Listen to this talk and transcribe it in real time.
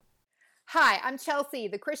Hi, I'm Chelsea,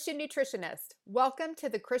 the Christian nutritionist. Welcome to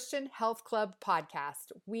the Christian Health Club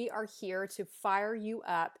podcast. We are here to fire you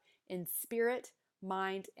up in spirit,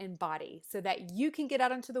 mind, and body so that you can get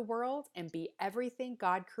out into the world and be everything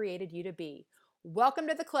God created you to be. Welcome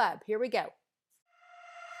to the club. Here we go.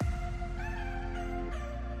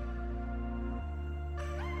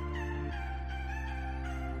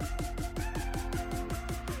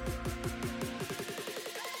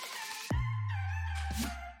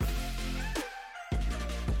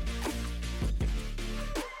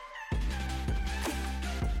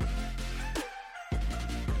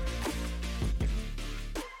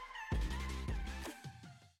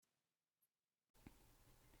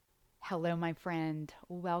 Hello, my friend.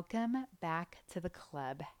 Welcome back to the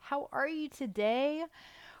club. How are you today?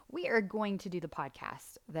 We are going to do the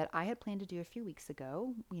podcast that I had planned to do a few weeks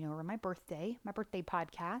ago, over my birthday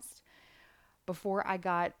podcast, before I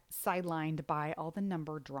got sidelined by all the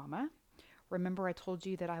number drama. Remember, I told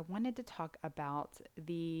you that I wanted to talk about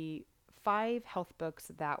the 5 health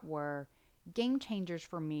books that were game changers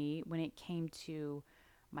for me when it came to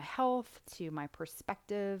my health, to my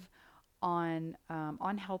perspective on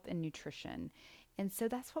health and nutrition. And so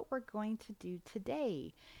that's what we're going to do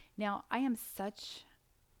today. Now, I am such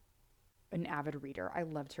an avid reader. I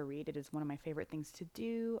love to read. It is one of my favorite things to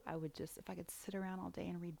do. I would just, if I could sit around all day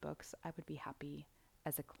and read books, I would be happy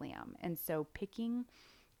as a clam. And so picking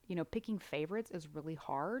favorites is really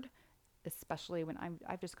hard, especially when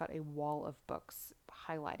I've just got a wall of books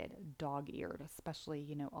highlighted, dog-eared,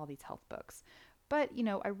 especially, all these health books. But,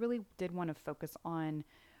 I really did want to focus on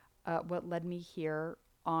what led me here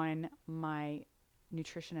on my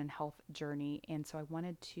nutrition and health journey. And so I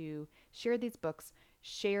wanted to share these books,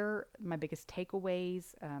 share my biggest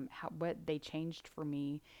takeaways, what they changed for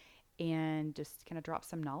me, and just kind of drop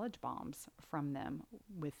some knowledge bombs from them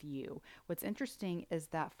with you. What's interesting is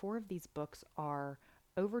that 4 of these books are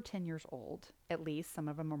over 10 years old, at least, some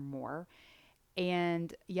of them are more,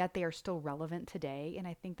 and yet they are still relevant today. And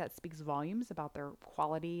I think that speaks volumes about their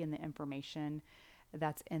quality and the information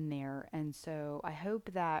that's in there. And so I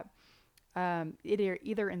hope that it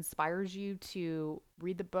either inspires you to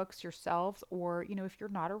read the books yourselves, or, if you're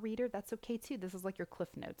not a reader, that's okay too. This is like your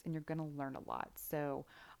Cliff Notes, and you're going to learn a lot. So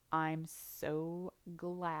I'm so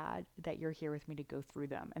glad that you're here with me to go through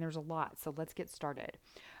them. And there's a lot. So let's get started.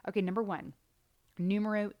 Okay, number 1,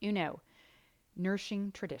 numero uno,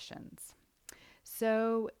 nourishing traditions.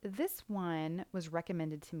 So, this one was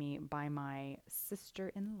recommended to me by my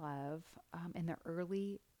sister in love in the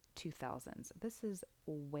early 2000s. This is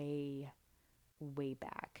way, way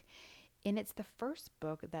back. And it's the first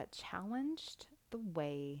book that challenged the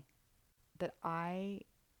way that I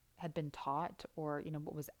had been taught, or,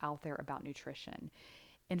 what was out there about nutrition.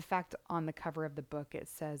 In fact, on the cover of the book, it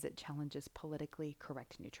says it challenges politically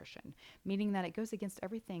correct nutrition, meaning that it goes against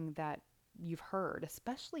everything that you've heard,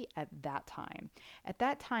 especially at that time. At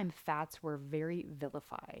that time, fats were very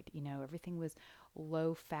vilified. Everything was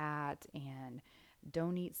low fat and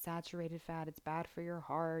don't eat saturated fat. It's bad for your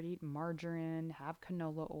heart. Eat margarine, have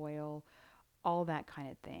canola oil, all that kind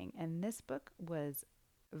of thing. And this book was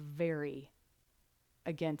very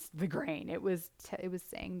against the grain. It was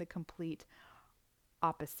saying the complete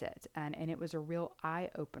opposite, and it was a real eye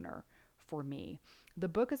opener for me. The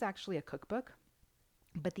book is actually a cookbook,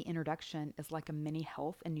 but the introduction is like a mini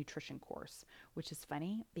health and nutrition course, which is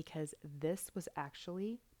funny because this was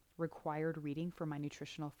actually required reading for my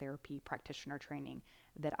nutritional therapy practitioner training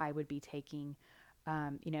that I would be taking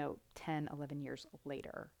 10, 11 years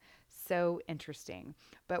later. So interesting.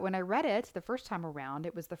 But when I read it the first time around,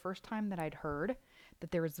 it was the first time that I'd heard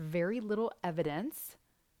that there was very little evidence,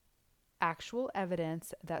 actual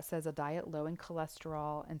evidence, that says a diet low in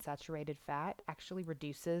cholesterol and saturated fat actually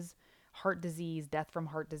reduces heart disease, death from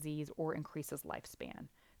heart disease, or increases lifespan.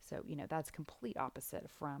 So, that's complete opposite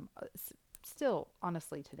from still,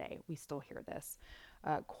 honestly, today, we still hear this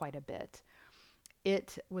quite a bit.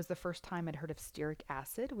 It was the first time I'd heard of stearic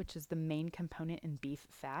acid, which is the main component in beef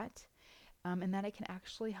fat, and that it can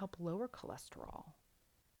actually help lower cholesterol.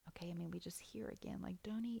 Okay, I mean, we just hear again, like,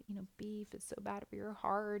 don't eat, beef. It's so bad for your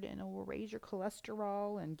heart and it will raise your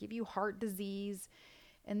cholesterol and give you heart disease.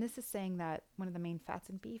 And this is saying that one of the main fats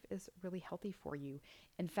in beef is really healthy for you.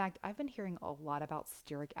 In fact, I've been hearing a lot about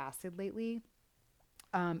stearic acid lately,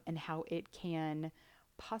 and how it can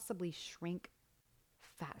possibly shrink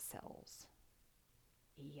fat cells.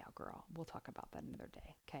 Yeah, girl, we'll talk about that another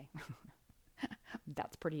day. Okay.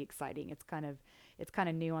 That's pretty exciting. It's kind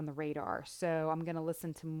of new on the radar. So I'm going to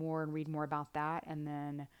listen to more and read more about that, and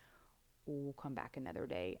then we'll come back another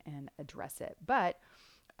day and address it. But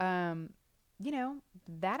um,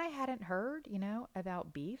 that I hadn't heard,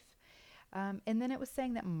 about beef. And then it was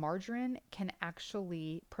saying that margarine can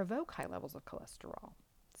actually provoke high levels of cholesterol.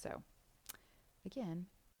 So, again,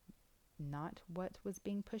 not what was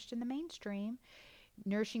being pushed in the mainstream.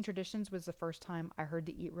 Nourishing Traditions was the first time I heard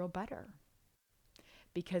to eat real butter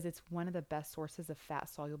because it's one of the best sources of fat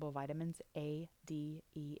soluble vitamins A, D,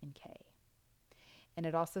 E, and K. And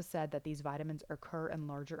it also said that these vitamins occur in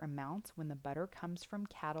larger amounts when the butter comes from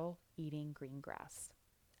cattle eating green grass.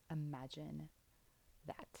 Imagine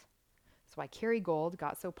that. So why Kerrygold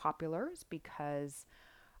got so popular is because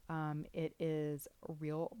it is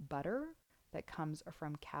real butter that comes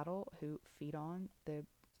from cattle who feed on the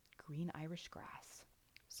green Irish grass.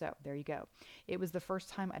 So there you go. It was the first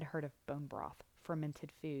time I'd heard of bone broth,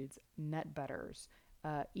 fermented foods, nut butters,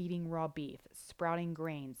 eating raw beef, sprouting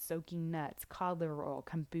grains, soaking nuts, cod liver oil,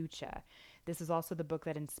 kombucha. This is also the book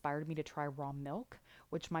that inspired me to try raw milk,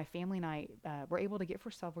 which my family and I were able to get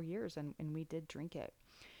for several years, and we did drink it.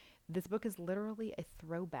 This book is literally a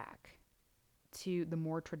throwback to the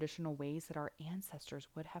more traditional ways that our ancestors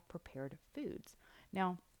would have prepared foods.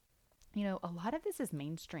 Now, a lot of this is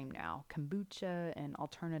mainstream now, kombucha and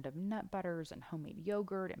alternative nut butters and homemade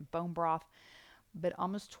yogurt and bone broth. But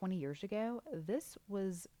almost 20 years ago, this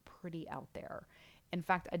was pretty out there. In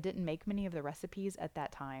fact, I didn't make many of the recipes at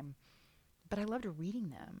that time, but I loved reading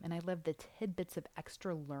them and I loved the tidbits of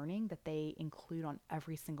extra learning that they include on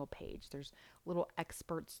every single page. There's little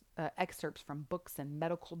excerpts from books and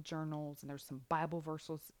medical journals, and there's some Bible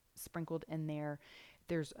verses sprinkled in there.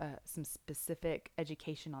 There's some specific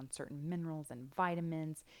education on certain minerals and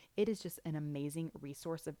vitamins. It is just an amazing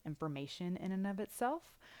resource of information in and of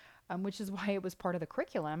itself, which is why it was part of the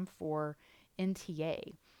curriculum for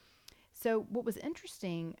NTA. So, what was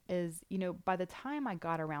interesting is, by the time I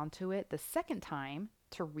got around to it the second time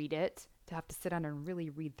to read it, to have to sit down and really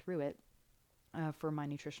read through it for my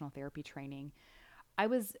nutritional therapy training, I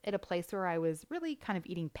was at a place where I was really kind of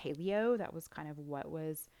eating paleo. That was kind of what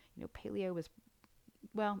was, paleo was,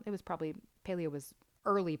 well, it was probably, paleo was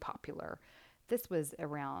early popular. This was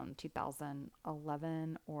around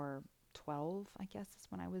 2011 or 12, I guess, is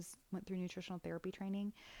when I went through nutritional therapy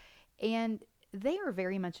training. And they are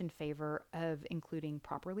very much in favor of including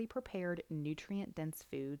properly prepared, nutrient dense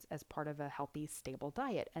foods as part of a healthy, stable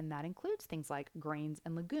diet. And that includes things like grains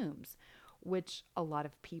and legumes, which a lot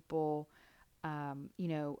of people,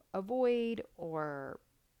 avoid or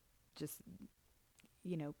just,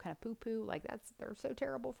 kind of poo poo, like they're so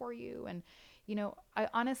terrible for you. And,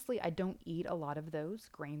 I don't eat a lot of those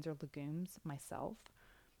grains or legumes myself.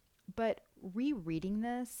 But rereading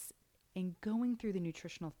this and going through the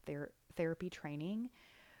nutritional therapy training,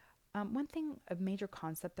 one thing, a major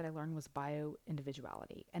concept that I learned was bio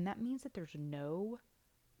individuality. And that means that there's no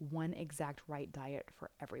one exact right diet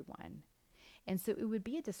for everyone. And so it would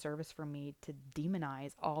be a disservice for me to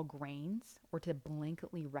demonize all grains or to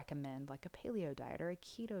blanketly recommend like a paleo diet or a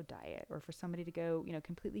keto diet, or for somebody to go,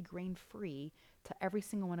 completely grain free to every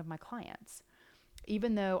single one of my clients.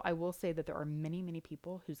 Even though I will say that there are many, many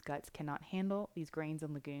people whose guts cannot handle these grains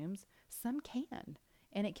and legumes, some can.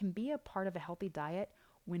 And it can be a part of a healthy diet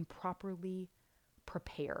when properly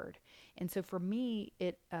prepared. And so for me,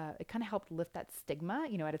 it kind of helped lift that stigma,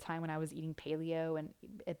 at a time when I was eating paleo, and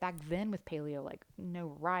back then with paleo, like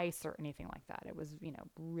no rice or anything like that. It was,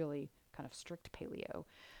 really kind of strict paleo.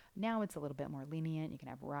 Now it's a little bit more lenient. You can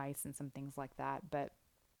have rice and some things like that, but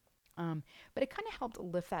it kind of helped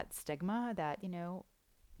lift that stigma that,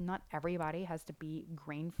 not everybody has to be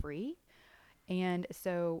grain free. And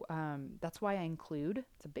so that's why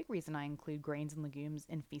it's a big reason I include grains and legumes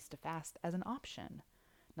in Feast to Fast as an option.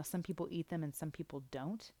 Now, some people eat them and some people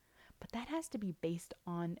don't, but that has to be based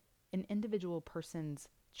on an individual person's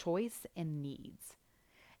choice and needs.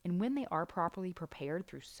 And when they are properly prepared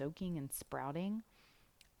through soaking and sprouting,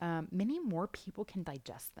 many more people can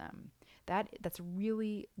digest them. That's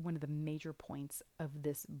really one of the major points of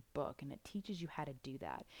this book, and it teaches you how to do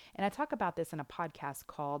that. And I talk about this in a podcast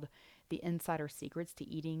called "The Insider Secrets to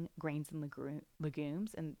Eating Grains and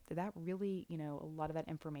Legumes," and that really, a lot of that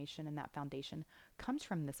information and that foundation comes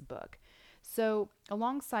from this book. So,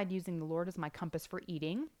 alongside using the Lord as my compass for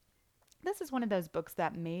eating, this is one of those books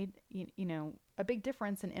that made a big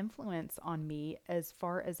difference and influence on me as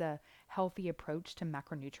far as a healthy approach to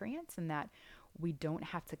macronutrients, and that we don't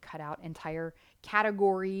have to cut out entire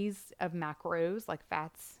categories of macros like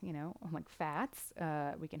fats.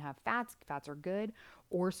 We can have fats are good,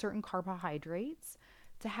 or certain carbohydrates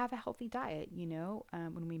to have a healthy diet.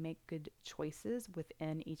 When we make good choices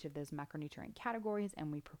within each of those macronutrient categories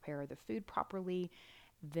and we prepare the food properly,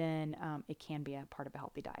 then it can be a part of a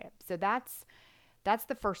healthy diet. So that's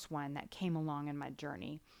the first one that came along in my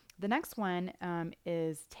journey. The next one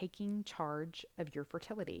is taking charge of your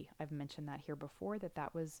fertility. I've mentioned that here before,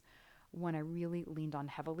 that was one I really leaned on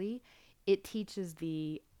heavily. It teaches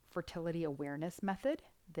the fertility awareness method,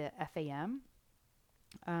 the FAM,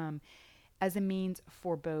 um, as a means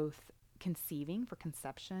for both conceiving, for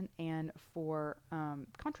conception, and for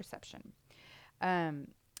contraception. Um,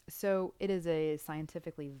 so it is a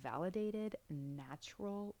scientifically validated,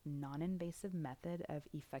 natural, non-invasive method of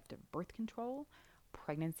effective birth control,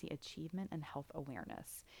 pregnancy achievement, and health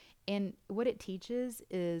awareness. And what it teaches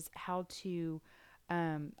is how to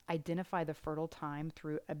identify the fertile time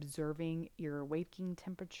through observing your waking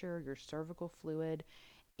temperature, your cervical fluid,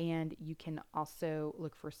 and you can also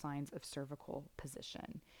look for signs of cervical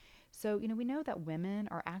position. So, we know that women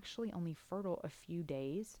are actually only fertile a few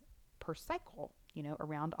days per cycle,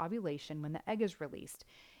 around ovulation when the egg is released.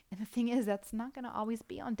 And the thing is, that's not going to always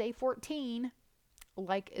be on day 14,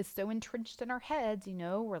 like is so entrenched in our heads.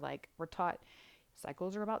 We're taught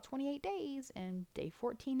cycles are about 28 days and day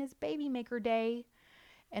 14 is baby maker day.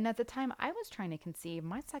 And at the time I was trying to conceive,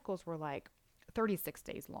 my cycles were like 36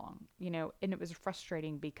 days long, and it was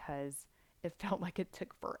frustrating because it felt like it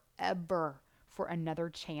took forever for another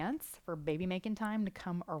chance for baby making time to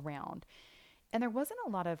come around. And there wasn't a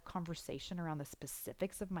lot of conversation around the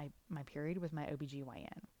specifics of my period with my OBGYN.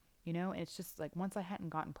 And it's just like once I hadn't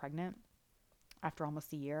gotten pregnant after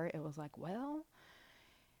almost a year, it was like, well,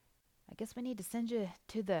 I guess we need to send you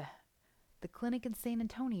to the clinic in San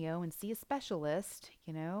Antonio and see a specialist.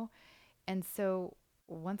 And so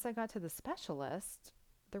once I got to the specialist,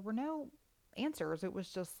 there were no answers. It was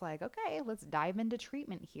just like, okay, let's dive into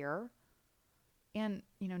treatment here. And,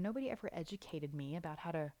 nobody ever educated me about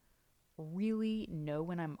how to really know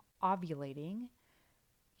when I'm ovulating.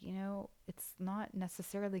 It's not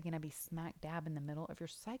necessarily going to be smack dab in the middle of your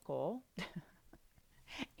cycle.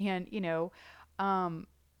 And, um,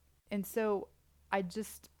 and so I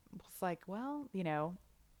just was like, well,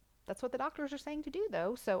 that's what the doctors are saying to do,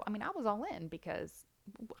 though. So, I mean, I was all in because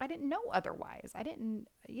I didn't know otherwise. I didn't,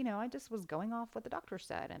 I just was going off what the doctor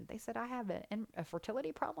said. And they said I have a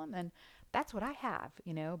fertility problem, and that's what I have.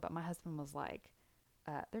 But my husband was like,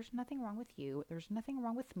 there's nothing wrong with you. There's nothing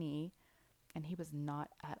wrong with me. And he was not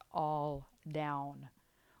at all down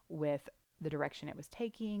with the direction it was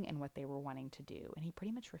taking and what they were wanting to do. And he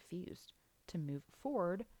pretty much refused to move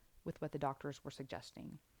forward with what the doctors were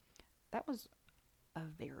suggesting. That was a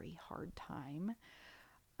very hard time.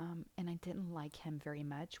 And I didn't like him very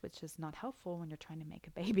much, which is not helpful when you're trying to make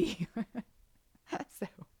a baby. So,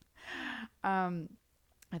 um,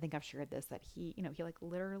 I think I've shared this that he like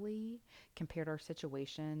literally compared our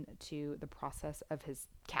situation to the process of his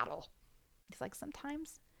cattle. He's like,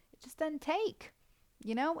 sometimes it just doesn't take.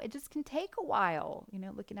 It just can take a while,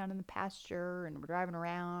 looking out in the pasture and we're driving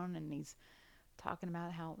around and he's talking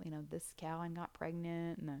about how, this cow and got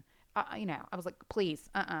pregnant and I was like, please,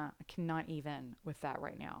 I cannot even with that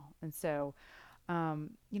right now. And so,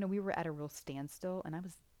 we were at a real standstill and I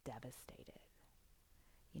was devastated.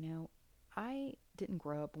 You know, I didn't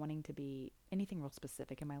grow up wanting to be anything real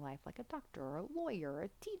specific in my life, like a doctor or a lawyer, a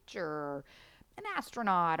teacher, an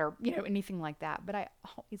astronaut, or, anything like that. But I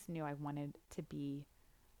always knew I wanted to be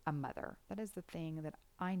a mother. That is the thing that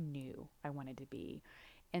I knew I wanted to be.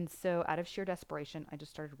 And so, out of sheer desperation, I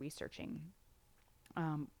just started researching,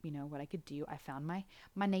 what I could do. I found my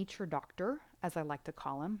nature doctor, as I like to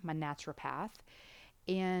call him, my naturopath,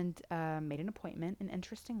 and made an appointment. And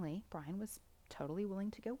interestingly, Brian was totally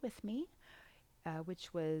willing to go with me,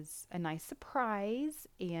 which was a nice surprise.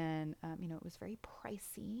 And, it was very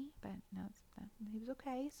pricey, but no, he was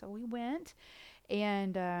okay. So we went.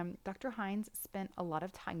 And Dr. Hines spent a lot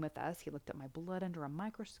of time with us. He looked at my blood under a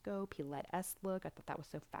microscope. He let us look. I thought that was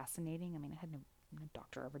so fascinating. I mean, I had no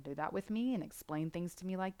doctor ever do that with me and explain things to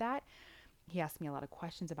me like that. He asked me a lot of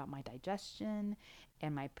questions about my digestion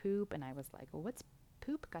and my poop. And I was like, well, what's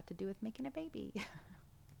poop got to do with making a baby?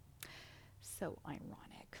 So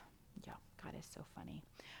ironic. Yeah, God is so funny.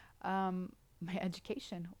 My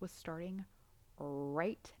education was starting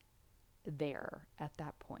right there at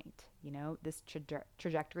that point. This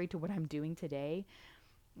trajectory to what I'm doing today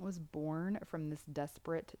was born from this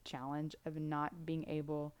desperate challenge of not being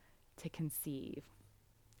able to conceive.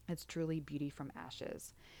 It's truly beauty from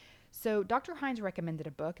ashes. So, Dr. Hines recommended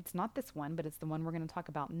a book. It's not this one, but it's the one we're going to talk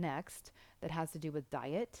about next that has to do with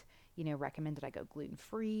diet. Recommended I go gluten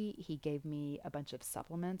free. He gave me a bunch of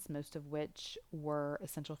supplements, most of which were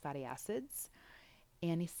essential fatty acids,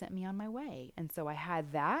 and he sent me on my way. And so I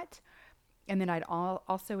had that. And then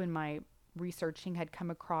also in my researching had come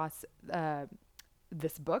across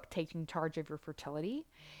this book, Taking Charge of Your Fertility.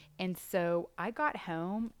 And so I got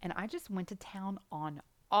home and I just went to town on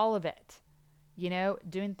all of it.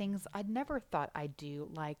 Doing things I'd never thought I'd do,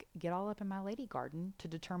 like get all up in my lady garden to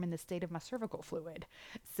determine the state of my cervical fluid.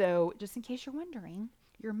 So, just in case you're wondering,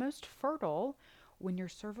 you're most fertile when your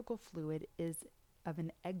cervical fluid is of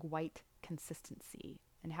an egg white consistency.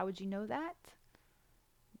 And how would you know that?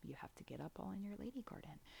 You have to get up all in your lady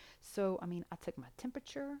garden. So, I mean, I took my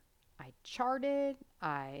temperature, I charted,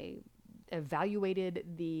 I evaluated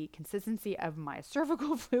the consistency of my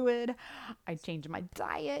cervical fluid, I changed my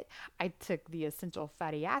diet, I took the essential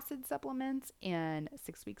fatty acid supplements, and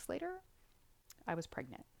 6 weeks later, I was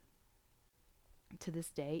pregnant. To this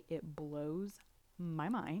day, it blows my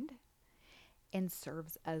mind and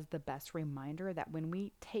serves as the best reminder that when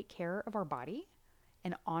we take care of our body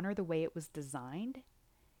and honor the way it was designed,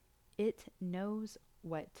 it knows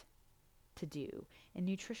what to do. And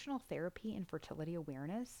nutritional therapy and fertility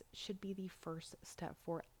awareness should be the first step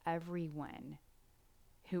for everyone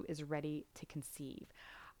who is ready to conceive.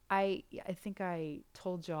 I think I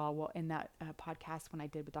told y'all, well, in that podcast when I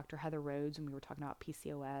did with Dr. Heather Rhodes, when we were talking about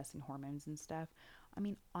PCOS and hormones and stuff. I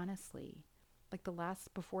mean, honestly, like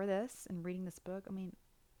before this and reading this book, I mean,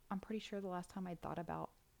 I'm pretty sure the last time I thought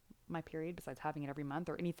about my period, besides having it every month,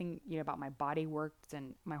 or anything, about my body works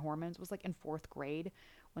and my hormones, was like in fourth grade,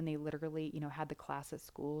 when they literally, had the class at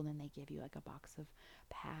school, and then they give you like a box of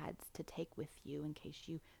pads to take with you in case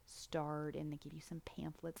you start, and they give you some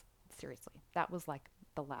pamphlets. Seriously, that was like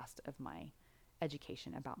the last of my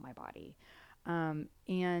education about my body.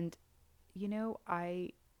 And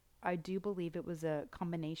I do believe it was a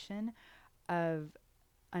combination of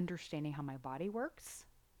understanding how my body works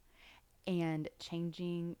and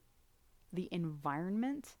changing the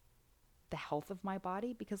environment, the health of my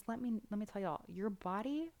body. Because let me tell y'all, your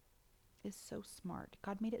body is so smart.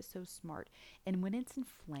 God made it so smart. And when it's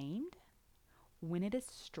inflamed, when it is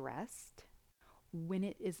stressed, when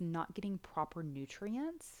it is not getting proper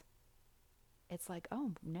nutrients, it's like,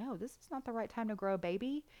 oh no, this is not the right time to grow a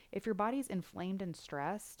baby. If your body's inflamed and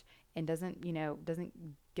stressed and doesn't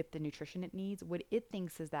get the nutrition it needs, what it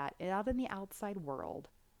thinks is that out in the outside world,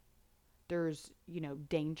 there's,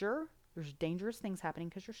 danger. There's dangerous things happening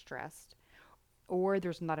because you're stressed, or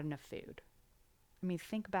there's not enough food. I mean,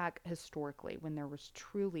 think back historically when there was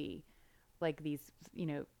truly like these,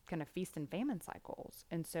 kind of feast and famine cycles.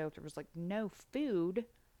 And so if there was like no food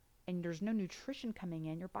and there's no nutrition coming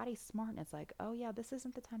in, your body's smart and it's like, oh yeah, this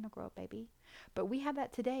isn't the time to grow up, baby. But we have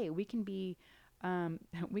that today. We can be,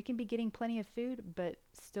 we can be getting plenty of food, but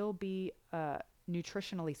still be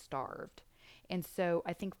nutritionally starved. And so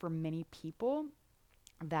I think for many people,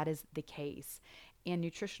 that is the case. And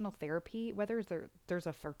nutritional therapy, whether there's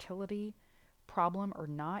a fertility problem or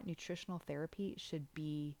not, nutritional therapy should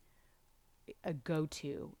be a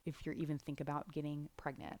go-to if you're even think about getting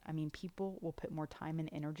pregnant. I mean, people will put more time and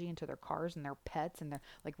energy into their cars and their pets and their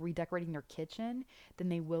like redecorating their kitchen than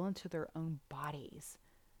they will into their own bodies.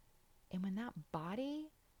 And when that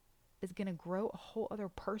body is going to grow a whole other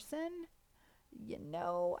person,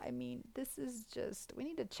 I mean, this is just, we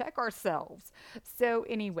need to check ourselves. So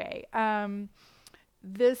anyway,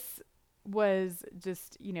 this was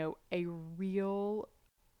just, a real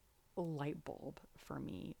light bulb for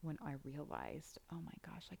me when I realized, oh my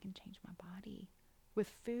gosh, I can change my body with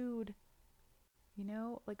food.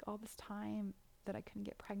 Like all this time that I couldn't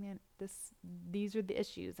get pregnant, these are the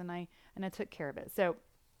issues, and I took care of it.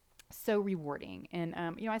 So rewarding. And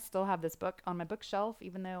I still have this book on my bookshelf,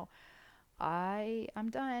 even though I'm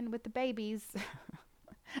done with the babies.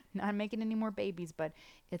 Not making any more babies, but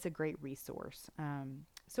it's a great resource.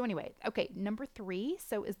 So anyway, okay, number 3,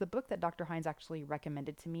 is the book that Dr. Hines actually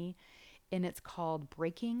recommended to me, and it's called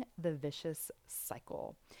Breaking the Vicious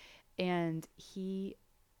Cycle. And he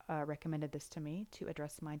recommended this to me to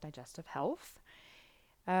address my digestive health.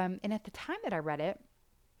 And at the time that I read it,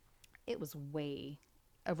 it was way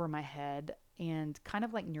over my head, and kind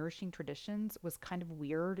of like Nourishing Traditions was kind of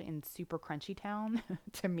weird in super crunchy town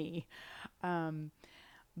to me. Um,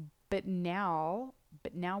 but now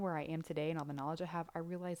where I am today and all the knowledge I have, I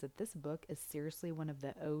realize that this book is seriously one of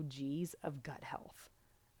the OGs of gut health.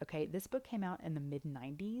 Okay, this book came out in the mid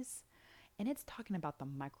 90s, and it's talking about the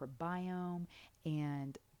microbiome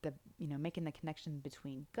and the, making the connection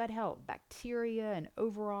between gut health, bacteria, and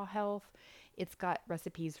overall health. It's got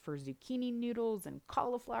recipes for zucchini noodles and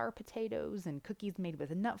cauliflower potatoes and cookies made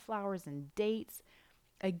with nut flours and dates.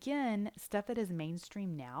 Again, stuff that is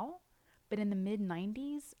mainstream now, but in the mid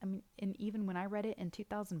 90s, I mean, and even when I read it in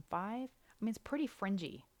 2005, I mean, it's pretty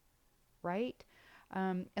fringy, right?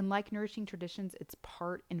 And like Nourishing Traditions, it's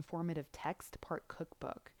part informative text, part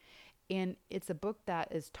cookbook. And it's a book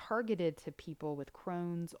that is targeted to people with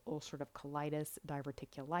Crohn's, ulcerative colitis,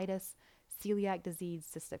 diverticulitis, celiac disease,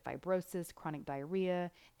 cystic fibrosis, chronic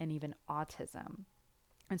diarrhea, and even autism.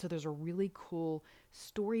 And so there's a really cool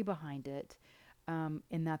story behind it,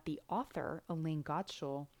 in that the author, Elaine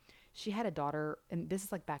Gottschall, she had a daughter, and this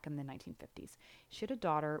is like back in the 1950s. She had a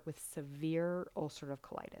daughter with severe ulcerative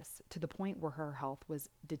colitis to the point where her health was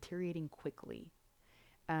deteriorating quickly.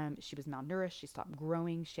 She was malnourished, she stopped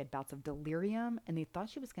growing, she had bouts of delirium, and they thought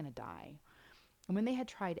she was going to die. And when they had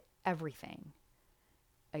tried everything,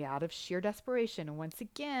 out of sheer desperation, and once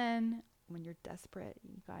again, when you're desperate,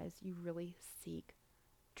 you guys, you really seek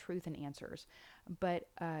truth and answers. But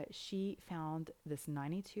she found this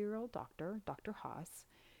 92-year-old doctor, Dr. Haas,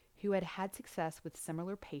 who had had success with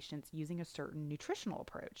similar patients using a certain nutritional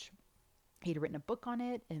approach. He'd written a book on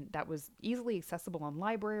it, and that was easily accessible in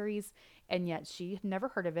libraries, and yet she had never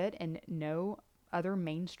heard of it, and no other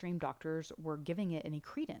mainstream doctors were giving it any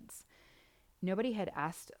credence. Nobody had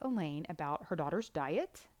asked Elaine about her daughter's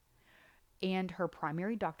diet, and her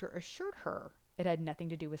primary doctor assured her it had nothing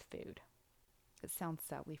to do with food. It sounds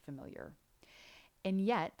sadly familiar. And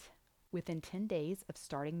yet, within 10 days of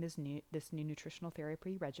starting this new nutritional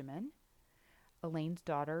therapy regimen, Elaine's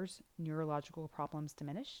daughter's neurological problems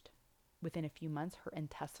diminished. Within a few months, her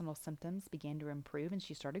intestinal symptoms began to improve and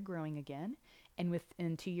she started growing again. And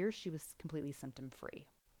within 2 years, she was completely symptom free.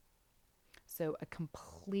 So, a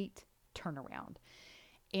complete turnaround.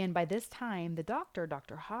 And by this time, the doctor,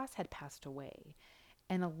 Dr. Haas, had passed away.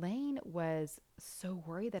 And Elaine was so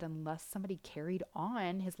worried that unless somebody carried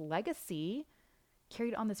on his legacy,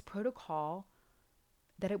 carried on this protocol,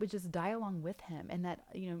 that it would just die along with him, and that,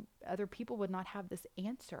 other people would not have this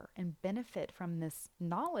answer and benefit from this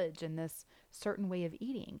knowledge and this certain way of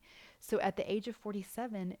eating. So at the age of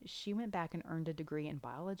 47, she went back and earned a degree in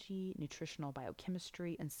biology, nutritional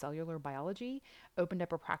biochemistry, and cellular biology, opened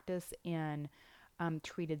up a practice, and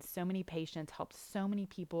treated so many patients, helped so many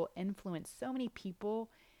people, influenced so many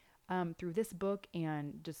people through this book,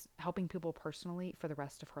 and just helping people personally for the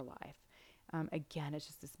rest of her life. Again, it's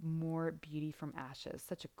just this more beauty from ashes.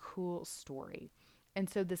 Such a cool story. And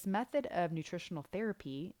so, this method of nutritional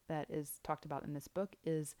therapy that is talked about in this book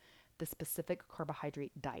is the specific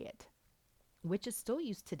carbohydrate diet, which is still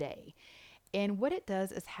used today. And what it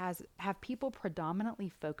does is have people predominantly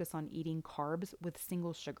focus on eating carbs with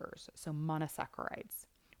single sugars, so monosaccharides.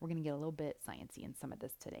 We're going to get a little bit sciencey in some of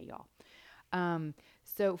this today, y'all.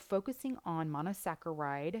 So focusing on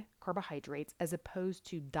monosaccharide carbohydrates as opposed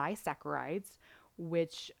to disaccharides,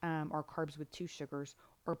 which are carbs with two sugars,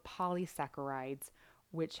 or polysaccharides,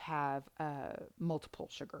 which have multiple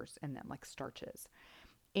sugars in them, like starches.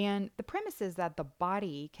 And the premise is that the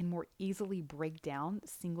body can more easily break down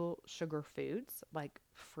single sugar foods like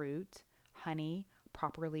fruit, honey,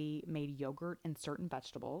 properly made yogurt, and certain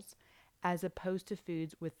vegetables, as opposed to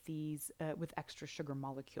foods with these with extra sugar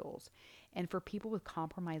molecules. And for people with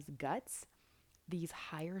compromised guts, these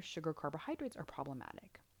higher sugar carbohydrates are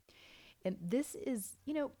problematic. And this is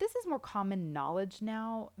more common knowledge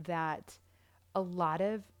now, that a lot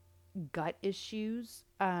of gut issues,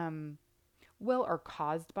 are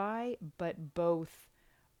caused by, but both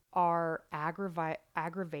are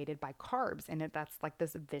aggravated by carbs, and that's like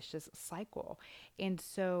this vicious cycle. And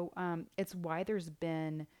so it's why there's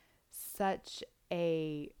been such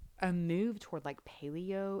a move toward like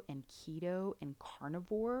paleo and keto and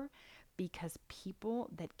carnivore, because people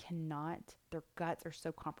that cannot, their guts are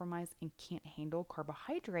so compromised and can't handle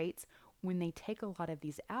carbohydrates, when they take a lot of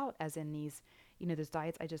these out, as in these, those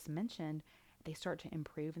diets I just mentioned, they start to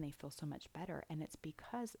improve and they feel so much better. And it's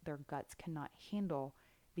because their guts cannot handle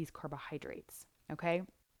these carbohydrates. Okay.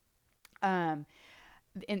 Um,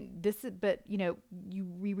 and this is, but you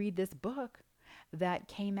reread this book that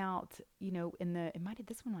came out,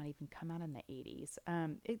 this one might even come out in the 80s.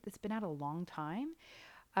 It's been out a long time.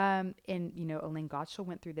 And, Elaine Gottschall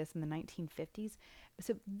went through this in the 1950s.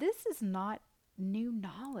 So this is not new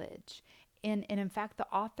knowledge. And in fact, the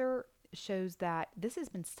author shows that this has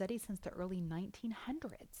been studied since the early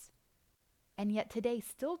 1900s. And yet today,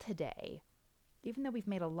 still today, even though we've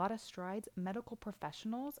made a lot of strides, medical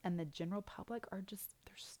professionals and the general public they're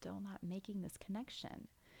still not making this connection.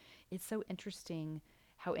 It's so interesting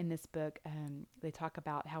how in this book, they talk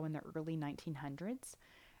about how in the early 1900s,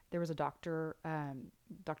 there was a doctor,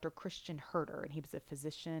 Dr. Christian Herder, and he was a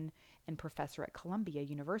physician and professor at Columbia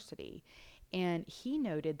University. And he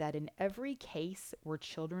noted that in every case where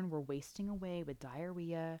children were wasting away with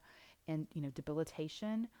diarrhea and,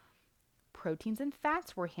 debilitation, proteins and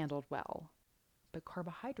fats were handled well, but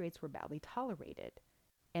carbohydrates were badly tolerated.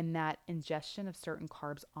 And that ingestion of certain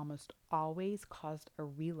carbs almost always caused a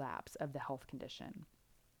relapse of the health condition.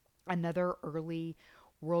 Another early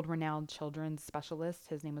world-renowned children's specialist,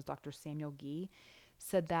 his name was Dr. Samuel Gee,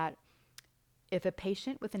 said that if a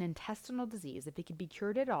patient with an intestinal disease, if it could be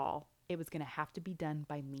cured at all, it was going to have to be done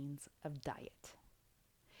by means of diet.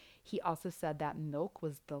 He also said that milk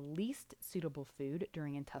was the least suitable food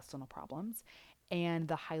during intestinal problems, and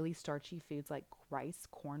the highly starchy foods like rice,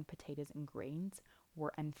 corn, potatoes, and grains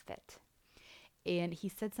were unfit. And he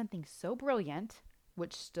said something so brilliant,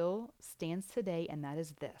 which still stands today, and that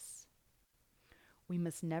is this: we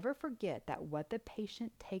must never forget that what the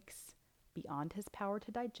patient takes beyond his power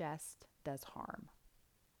to digest does harm.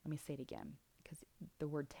 Let me say it again, because the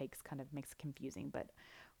word takes kind of makes it confusing, but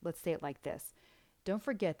let's say it like this. Don't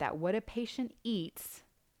forget that what a patient eats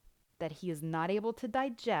that he is not able to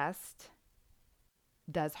digest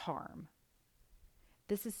does harm.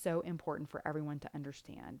 This is so important for everyone to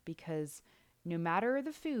understand, because no matter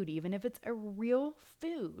the food, even if it's a real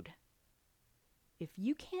food, if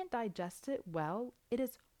you can't digest it well, it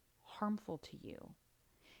is harmful to you.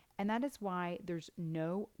 And that is why there's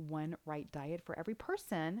no one right diet for every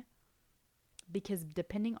person, because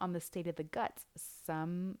depending on the state of the gut,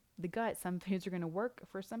 some foods are going to work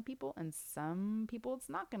for some people, and some people it's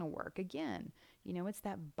not going to work. Again, it's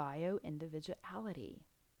that bio individuality.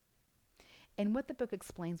 And what the book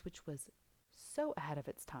explains, which was so ahead of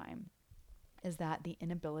its time, is that the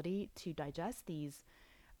inability to digest these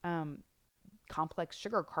complex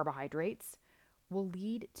sugar carbohydrates will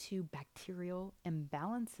lead to bacterial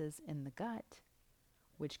imbalances in the gut,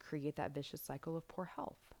 which create that vicious cycle of poor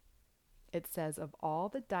health. It says of all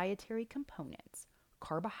the dietary components,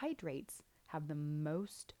 carbohydrates have the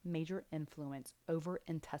most major influence over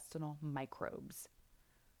intestinal microbes.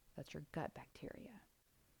 That's your gut bacteria.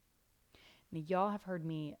 Now, y'all have heard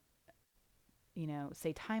me,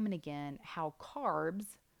 say time and again how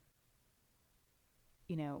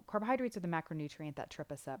carbohydrates are the macronutrient that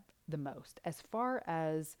trip us up the most as far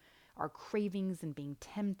as our cravings and being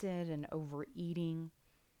tempted and overeating.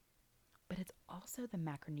 But it's also the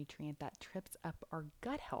macronutrient that trips up our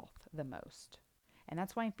gut health the most. And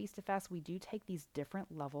that's why in Feast to Fast, we do take these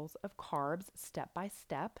different levels of carbs step by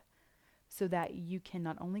step so that you can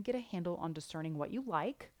not only get a handle on discerning what you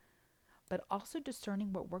like, but also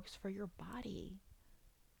discerning what works for your body.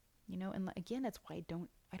 And again, that's why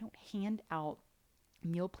I don't hand out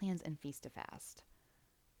meal plans and Feast to Fast.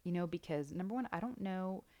 Because number one, I don't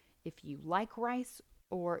know if you like rice,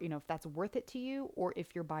 or if that's worth it to you, or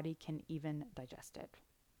if your body can even digest it,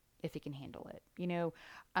 if it can handle it.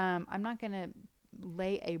 I'm not going to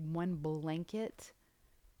lay a one blanket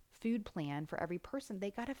food plan for every person.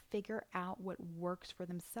 They got to figure out what works for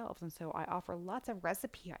themselves. And so I offer lots of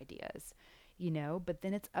recipe ideas, but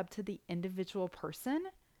then it's up to the individual person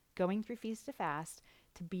going through Feast to Fast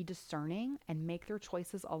to be discerning and make their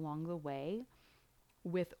choices along the way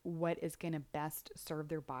with what is going to best serve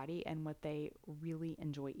their body and what they really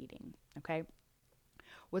enjoy eating. Okay.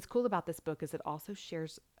 What's cool about this book is it also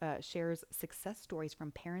shares success stories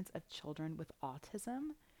from parents of children with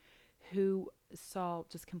autism who saw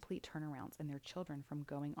just complete turnarounds in their children from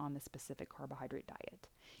going on the specific carbohydrate diet.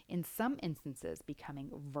 In some instances, becoming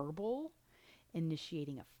verbal,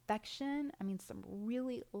 initiating affection. I mean, some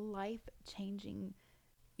really life-changing,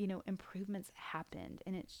 improvements happened.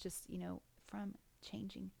 And it's just, from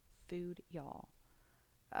changing food, y'all.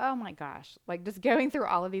 Oh my gosh. Like just going through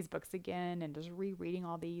all of these books again and just rereading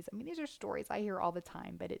all these. I mean, these are stories I hear all the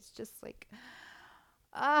time, but it's just like,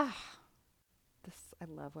 ah, I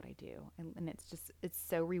love what I do. And it's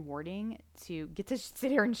so rewarding to get to sit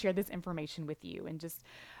here and share this information with you and just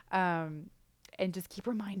keep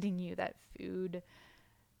reminding you that food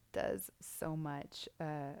does so much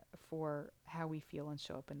for how we feel and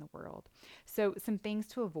show up in the world. So some things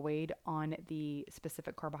to avoid on the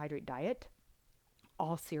specific carbohydrate diet: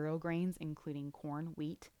 all cereal grains, including corn,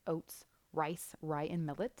 wheat, oats, rice, rye, and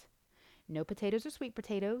millet. No potatoes or sweet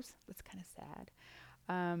potatoes. That's kind of sad.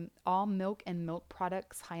 All milk and milk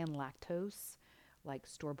products high in lactose, like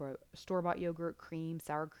store-bought yogurt, cream,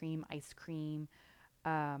 sour cream, ice cream,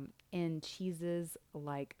 and cheeses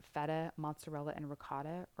like feta, mozzarella, and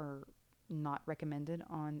ricotta are not recommended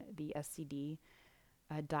on the SCD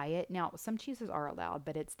diet. Now, some cheeses are allowed,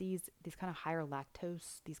 but it's these kind of higher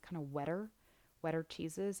lactose, these kind of wetter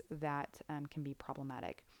cheeses that can be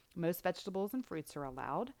problematic. Most vegetables and fruits are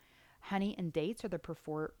allowed. Honey and dates are the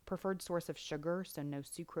preferred source of sugar, so no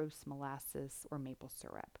sucrose, molasses, or maple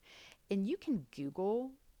syrup. And you can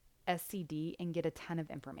Google SCD and get a ton of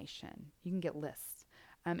information. You can get lists.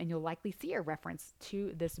 And you'll likely see a reference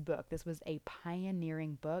to this book. This was a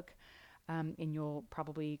pioneering book, and you'll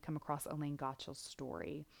probably come across Elaine Gottschall's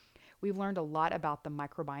story. We've learned a lot about the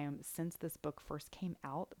microbiome since this book first came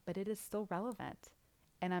out, but it is still relevant.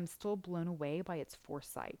 and I'm still blown away by its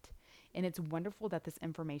foresight. And it's wonderful that this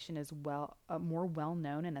information is more well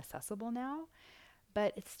known and accessible now,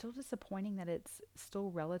 but it's still disappointing that it's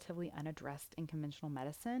still relatively unaddressed in conventional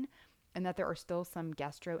medicine, and that there are still some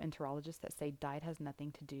gastroenterologists that say diet has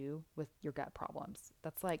nothing to do with your gut problems.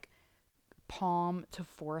 That's like palm to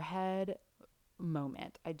forehead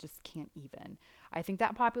moment. I just can't even. I think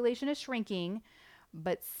that population is shrinking,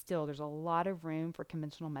 but still, there's a lot of room for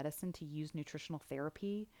conventional medicine to use nutritional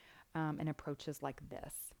therapy and approaches like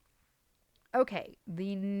this. Okay,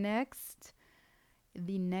 the next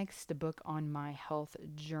book on my health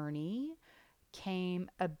journey came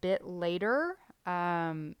a bit later,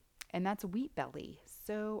 um, and that's Wheat Belly.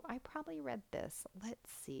 So I probably read this.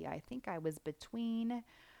 Let's see. I think I was between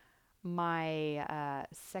my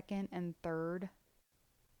second and third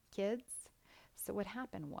kids. So what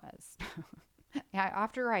happened was,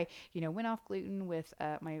 after I went off gluten with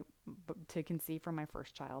my to conceive for my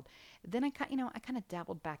first child, then I kind of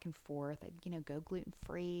dabbled back and forth. I'd go gluten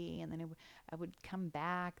free, and then I would come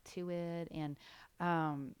back to it,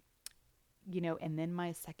 um, and then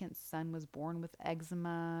my second son was born with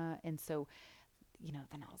eczema, and so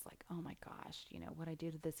then I was like, oh my gosh, what I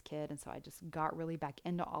do to this kid. And so I just got really back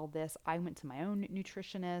into all this. I went to my own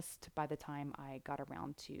nutritionist by the time I got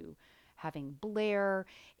around to having Blair.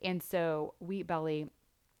 And so Wheat Belly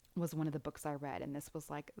was one of the books I read. And this was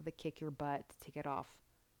like the kick your butt to get off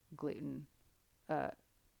gluten uh,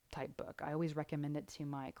 type book. I always recommend it to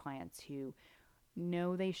my clients who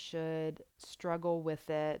know they should struggle with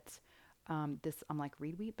it. I'm like,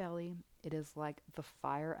 read Wheat Belly. It is like the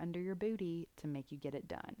fire under your booty to make you get it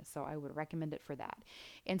done. So I would recommend it for that.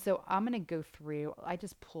 And so I'm going to go through, I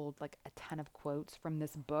just pulled like a ton of quotes from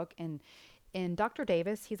this book. And Dr.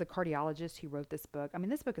 Davis, he's a cardiologist who wrote this book. I mean,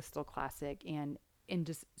 this book is still classic and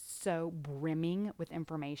just so brimming with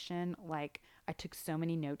information. Like, I took so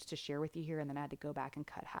many notes to share with you here, and then I had to go back and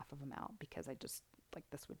cut half of them out because I just, like,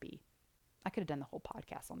 I could have done the whole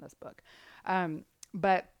podcast on this book.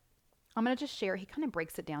 But I'm going to just share, he kind of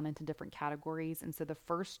breaks it down into different categories. And so the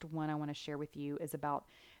first one I want to share with you is about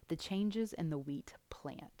the changes in the wheat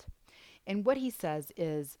plant. And what he says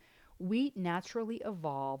is wheat naturally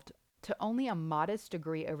evolved to only a modest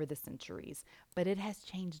degree over the centuries, but it has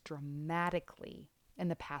changed dramatically in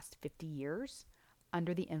the past 50 years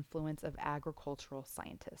under the influence of agricultural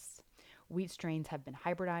scientists. Wheat strains have been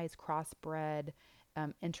hybridized, crossbred,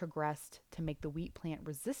 introgressed to make the wheat plant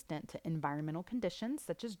resistant to environmental conditions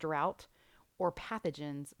such as drought or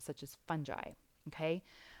pathogens such as fungi. Okay.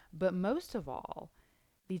 But most of all,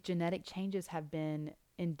 these genetic changes have been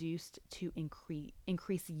induced to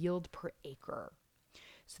increase yield per acre.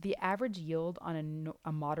 So the average yield on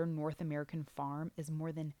a modern North American farm is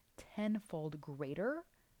more than tenfold greater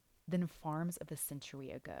than farms of a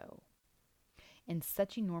century ago. And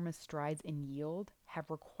such enormous strides in yield have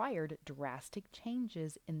required drastic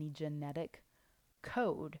changes in the genetic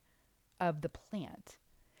code of the plant.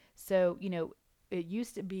 So, it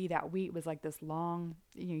used to be that wheat was like this long,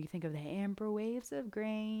 you think of the amber waves of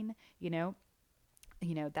grain,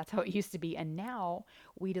 that's how it used to be. And now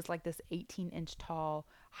wheat is like this 18-inch tall,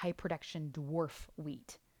 high production dwarf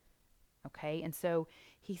wheat. Okay. And so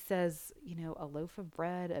he says, a loaf of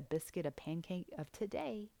bread, a biscuit, a pancake of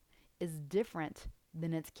today is different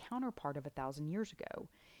than its counterpart of 1,000 years ago,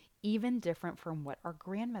 even different from what our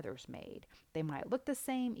grandmothers made. They might look the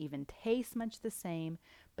same, even taste much the same,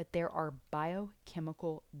 but there are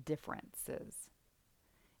biochemical differences.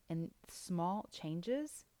 And small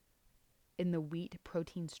changes in the wheat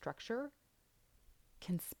protein structure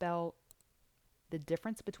can spell the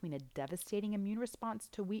difference between a devastating immune response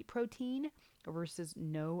to wheat protein versus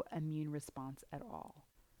no immune response at all.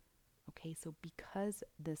 Okay, so because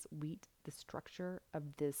the structure of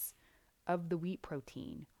the wheat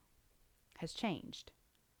protein has changed,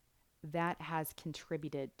 that has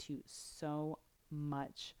contributed to so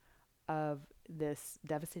much of this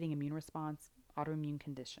devastating immune response, autoimmune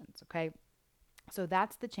conditions. Okay, so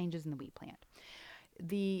that's the changes in the wheat plant.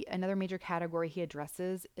 Another major category he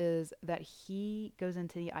addresses is that he goes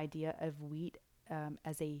into the idea of wheat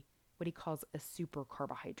as what he calls a super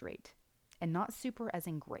carbohydrate, and not super as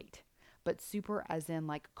in great, but super as in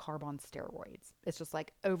like carb on steroids. It's just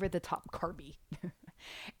like over the top carby.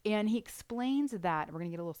 And he explains that, we're going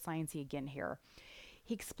to get a little sciencey again here.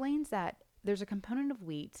 He explains that there's a component of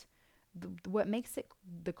wheat. What makes it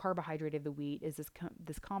the carbohydrate of the wheat is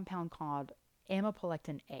this compound called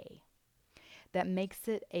amylopelectin A that makes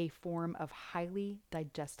it a form of highly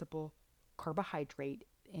digestible carbohydrate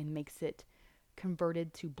and makes it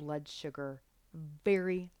converted to blood sugar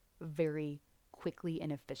very, very quickly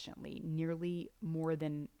and efficiently, nearly more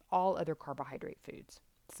than all other carbohydrate foods.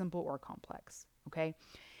 simple or complex. Okay.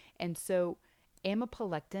 And so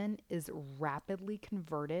amyloleptin is rapidly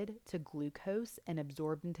converted to glucose and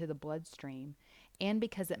absorbed into the bloodstream. And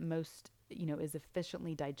because it is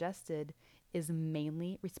efficiently digested, is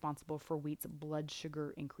mainly responsible for wheat's blood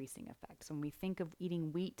sugar increasing effect. So when we think of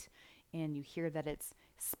eating wheat and you hear that it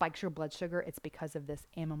spikes your blood sugar, it's because of this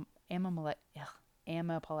amyloleptin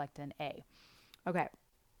A. Okay.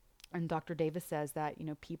 And Dr. Davis says that,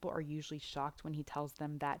 people are usually shocked when he tells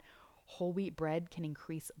them that whole wheat bread can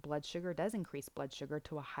increase blood sugar, does increase blood sugar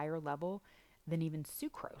to a higher level than even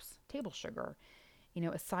sucrose, table sugar.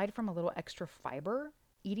 Aside from a little extra fiber,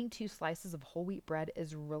 eating 2 slices of whole wheat bread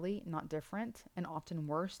is really not different and often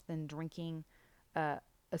worse than drinking a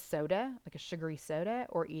soda, like a sugary soda,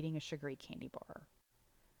 or eating a sugary candy bar.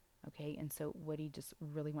 Okay, and so what he just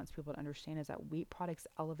really wants people to understand is that wheat products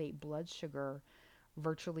elevate blood sugar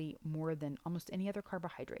virtually more than almost any other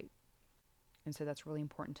carbohydrate. And so that's really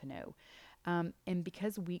important to know. And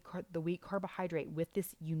because the wheat carbohydrate with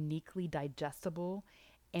this uniquely digestible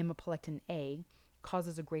amyloleptin A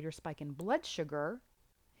causes a greater spike in blood sugar,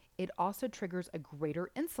 it also triggers a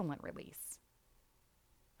greater insulin release.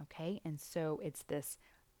 Okay, and so it's this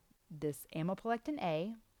amyloleptin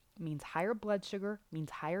A means higher blood sugar,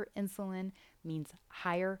 means higher insulin, means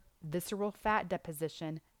higher visceral fat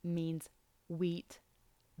deposition, means wheat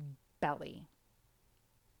belly.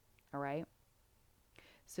 All right.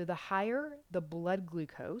 So the higher the blood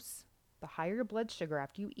glucose, the higher your blood sugar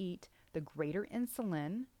after you eat, the greater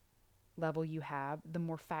insulin level you have, the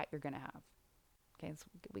more fat you're going to have. Okay, so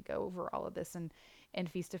we go over all of this and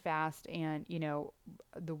Feast to Fast, and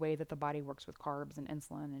the way that the body works with carbs and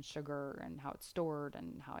insulin and sugar and how it's stored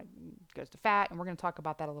and how it goes to fat. And we're going to talk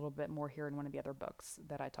about that a little bit more here in one of the other books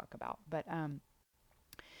that I talk about. But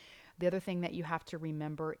the other thing that you have to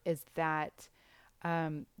remember is that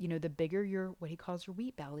the bigger what he calls your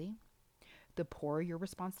wheat belly, the poorer your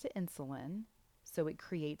response to insulin. So it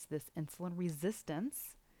creates this insulin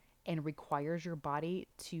resistance and requires your body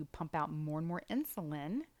to pump out more and more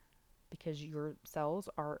insulin because your cells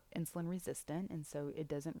are insulin resistant. And so it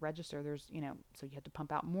doesn't register. So you have to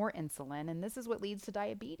pump out more insulin. And this is what leads to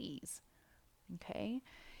diabetes. Okay.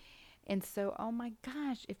 And so, oh my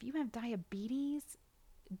gosh, if you have diabetes,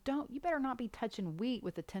 you better not be touching wheat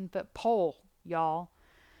with a 10-foot pole, y'all.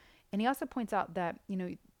 And he also points out that,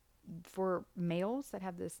 for males that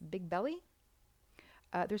have this big belly,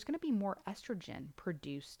 there's going to be more estrogen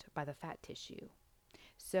produced by the fat tissue.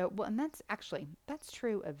 So, well, and that's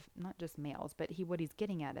true of not just males, but what he's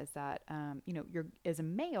getting at is that, you're, as a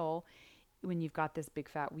male, when you've got this big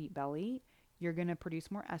fat wheat belly, you're going to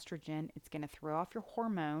produce more estrogen. It's going to throw off your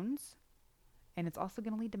hormones, and it's also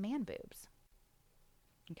going to lead to man boobs.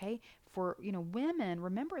 Okay. For, women,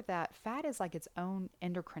 remember that fat is like its own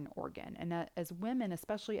endocrine organ. And that as women,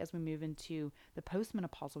 especially as we move into the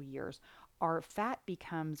postmenopausal years, our fat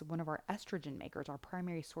becomes one of our estrogen makers, our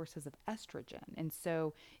primary sources of estrogen. And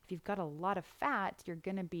so if you've got a lot of fat, you're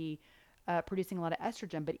going to be producing a lot of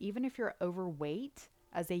estrogen. But even if you're overweight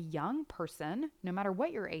as a young person, no matter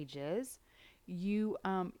what your age is,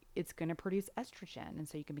 it's going to produce estrogen. And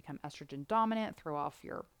so you can become estrogen dominant, throw off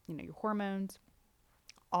your hormones,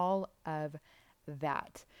 all of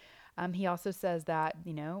that. He also says that,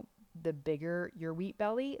 the bigger your wheat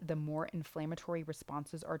belly, the more inflammatory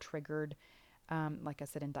responses are triggered, like I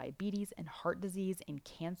said, in diabetes and heart disease and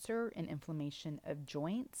cancer and inflammation of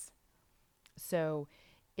joints. So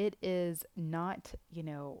it is not,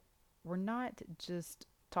 we're not just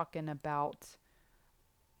talking about,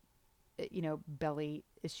 belly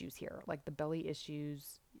issues here. Like the belly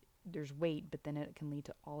issues, there's weight, but then it can lead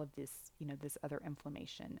to all of this, this other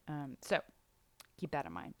inflammation. So keep that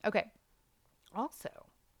in mind. Okay. Also,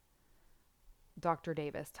 Dr.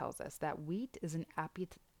 Davis tells us that wheat is an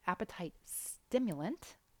appetite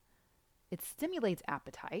stimulant. It stimulates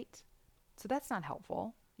appetite. So that's not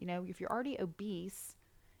helpful. If you're already obese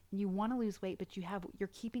and you want to lose weight, but you're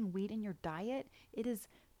keeping wheat in your diet, it is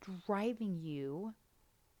driving you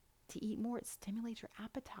to eat more. It stimulates your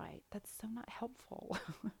appetite. That's so not helpful.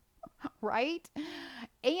 Right?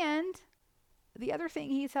 And the other thing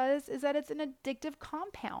he says is that it's an addictive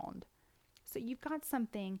compound. So you've got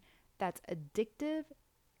something that's addictive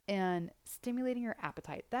and stimulating your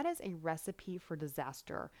appetite. That is a recipe for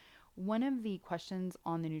disaster. One of the questions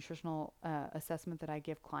on the nutritional assessment that I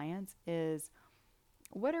give clients is,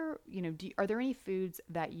 are there any foods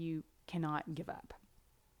that you cannot give up?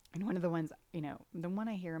 And one of the ones, the one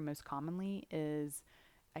I hear most commonly is,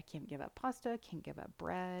 I can't give up pasta, can't give up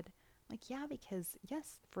bread. Like, yeah, because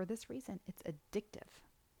yes, for this reason, it's addictive.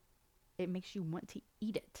 It makes you want to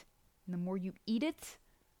eat it. And the more you eat it,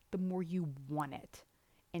 the more you want it.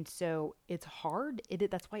 And so it's hard.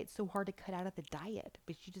 That's why it's so hard to cut out of the diet.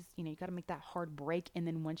 But you just, you got to make that hard break. And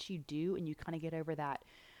then once you do, and you kind of get over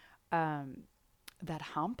um, that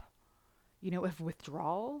hump, of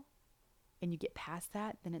withdrawal, and you get past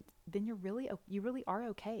that, then you really are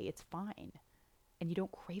okay. It's fine, and you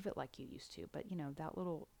don't crave it like you used to. But that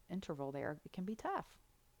little interval there, it can be tough.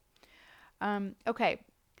 Okay.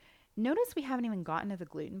 Notice we haven't even gotten to the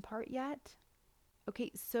gluten part yet.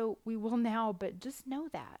 Okay, so we will now, but just know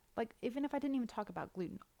that, like, even if I didn't even talk about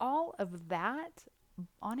gluten, all of that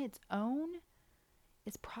on its own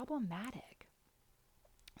is problematic.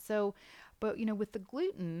 So, but with the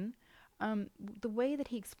gluten, the way that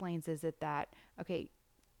he explains is that okay,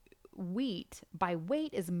 wheat by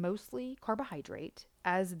weight is mostly carbohydrate,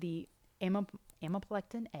 as the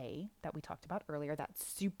amylopectin A that we talked about earlier, that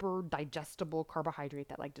super digestible carbohydrate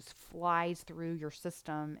that like just flies through your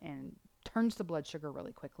system and turns to blood sugar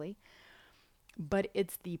really quickly. But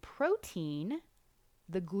it's the protein,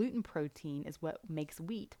 the gluten protein, is what makes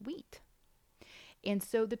wheat wheat. And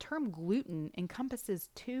so the term gluten encompasses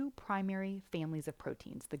two primary families of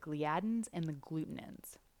proteins, the gliadins and the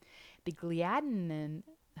glutenins. The gliadin,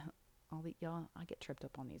 y'all, I get tripped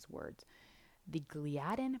up on these words. The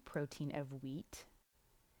gliadin protein of wheat,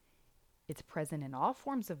 it's present in all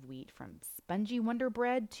forms of wheat, from spongy Wonder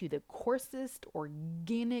Bread to the coarsest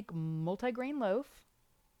organic multigrain loaf.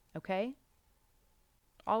 Okay?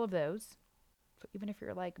 All of those. So even if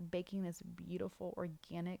you're like baking this beautiful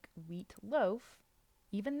organic wheat loaf,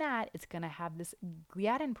 even that is going to have this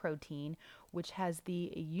gliadin protein, which has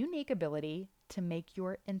the unique ability to make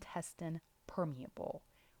your intestine permeable.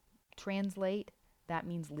 Translate, that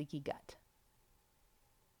means leaky gut.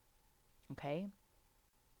 Okay?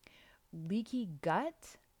 Leaky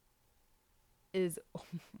gut is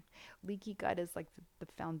leaky gut is like the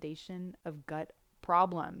foundation of gut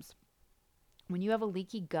problems. When you have a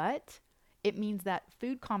leaky gut, it means that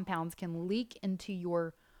food compounds can leak into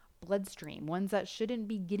your bloodstream, ones that shouldn't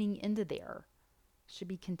be getting into there, should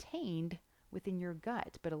be contained within your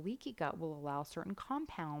gut. But a leaky gut will allow certain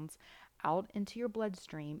compounds out into your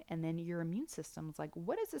bloodstream, and then your immune system's like,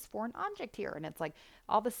 what is this foreign object here? And it's like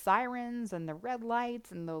all the sirens and the red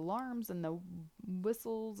lights and the alarms and the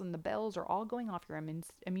whistles and the bells are all going off. Your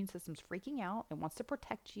immune system's freaking out. It wants to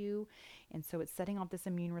protect you, and so it's setting off this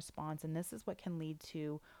immune response, and this is what can lead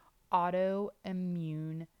to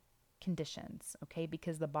autoimmune conditions, okay?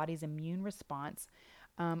 Because the body's immune response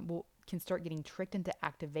can start getting tricked into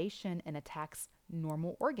activation and attacks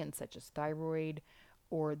normal organs such as thyroid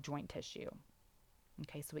or joint tissue.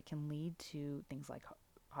 Okay, so it can lead to things like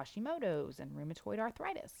Hashimoto's and rheumatoid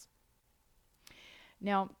arthritis.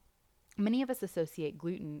 Now, many of us associate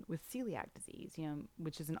gluten with celiac disease,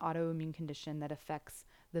 which is an autoimmune condition that affects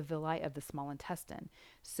the villi of the small intestine.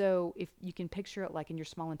 So if you can picture it like in your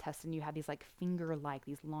small intestine, you have these like finger-like,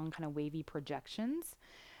 these long kind of wavy projections.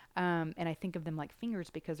 And I think of them like fingers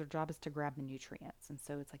because their job is to grab the nutrients. And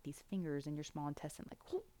so it's like these fingers in your small intestine,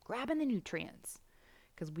 like whoop, grabbing the nutrients,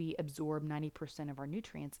 because we absorb 90% of our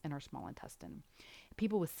nutrients in our small intestine.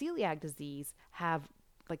 People with celiac disease have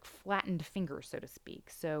like flattened fingers, so to speak.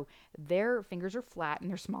 So their fingers are flat in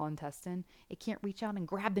their small intestine. It can't reach out and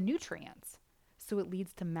grab the nutrients. So it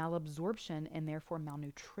leads to malabsorption and therefore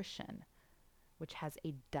malnutrition, which has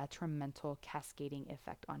a detrimental cascading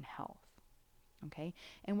effect on health. Okay.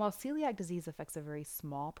 And while celiac disease affects a very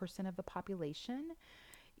small percent of the population,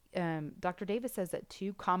 Dr. Davis says that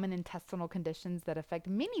two common intestinal conditions that affect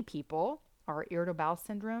many people are irritable bowel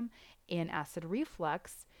syndrome and acid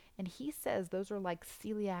reflux. And he says those are like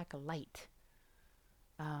celiac light.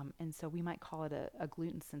 And so we might call it a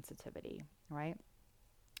gluten sensitivity, right?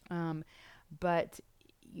 But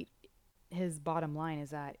his bottom line is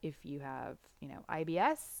that if you have,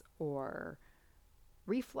 IBS or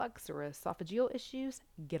reflux or esophageal issues,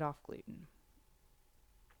 get off gluten.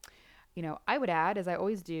 I would add, as I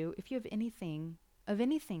always do, if you have anything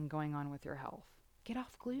going on with your health, get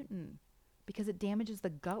off gluten because it damages the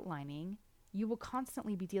gut lining. You will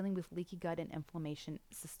constantly be dealing with leaky gut and inflammation,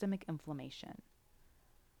 systemic inflammation.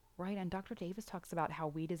 Right? And Dr. Davis talks about how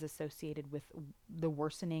wheat is associated with the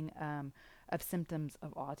worsening of symptoms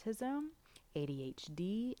of autism,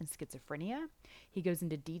 ADHD, and schizophrenia. He goes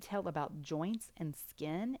into detail about joints and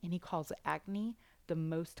skin, and he calls acne the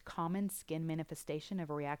most common skin manifestation of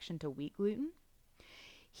a reaction to wheat gluten.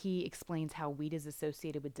 He explains how wheat is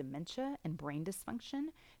associated with dementia and brain dysfunction,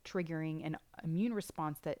 triggering an immune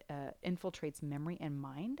response that infiltrates memory and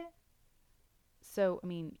mind. So,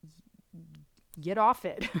 get off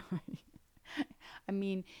it.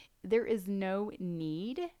 There is no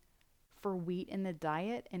need for wheat in the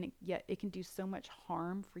diet, and yet it can do so much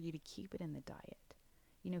harm for you to keep it in the diet.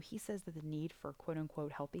 he says that the need for quote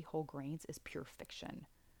unquote healthy whole grains is pure fiction.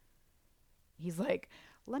 He's like,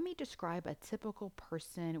 let me describe a typical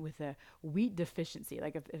person with a wheat deficiency.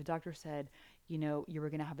 Like if a doctor said, you were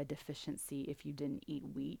going to have a deficiency if you didn't eat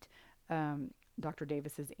wheat, Dr.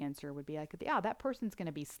 Davis's answer would be like, yeah, that person's going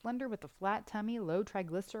to be slender with a flat tummy, low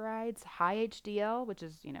triglycerides, high HDL, which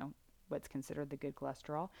is, what's considered the good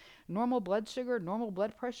cholesterol, normal blood sugar, normal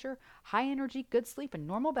blood pressure, high energy, good sleep, and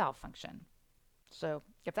normal bowel function. So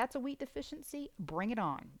if that's a wheat deficiency, bring it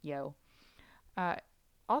on, yo. Uh,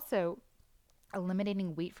 Also,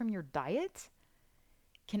 eliminating wheat from your diet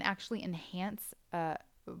can actually enhance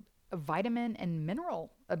vitamin and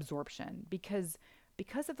mineral absorption because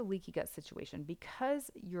of the leaky gut situation, because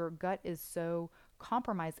your gut is so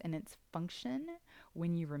compromised in its function.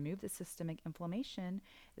 When you remove the systemic inflammation,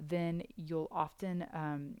 then you'll often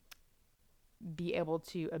be able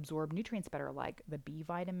to absorb nutrients better, like the B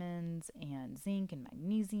vitamins and zinc and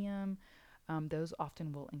magnesium. Those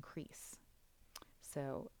often will increase.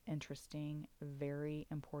 So interesting, very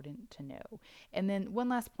important to know. And then one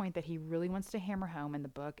last point that he really wants to hammer home in the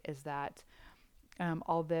book is that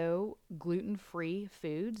although gluten free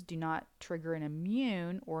foods do not trigger an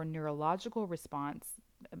immune or neurological response,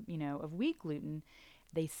 of wheat gluten,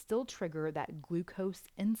 they still trigger that glucose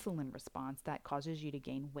insulin response that causes you to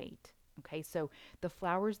gain weight. Okay, so the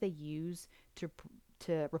flours they use to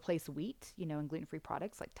replace wheat, in gluten-free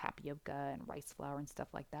products like tapioca and rice flour and stuff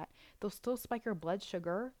like that, they'll still spike your blood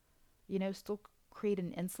sugar, still create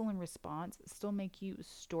an insulin response, still make you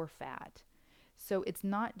store fat. So it's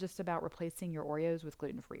not just about replacing your Oreos with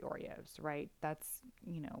gluten-free Oreos, right? That's,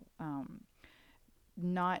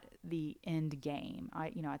 not the end game.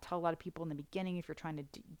 I tell a lot of people in the beginning, if you're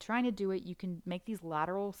trying to do it, you can make these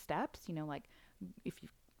lateral steps. Like if you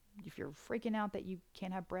if you're freaking out that you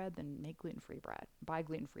can't have bread, then make gluten-free bread. Buy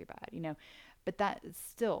gluten-free bread. But that is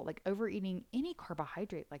still like overeating any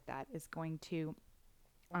carbohydrate like that is going to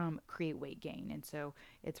create weight gain, and so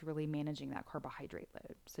it's really managing that carbohydrate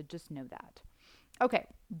load. So just know that. Okay,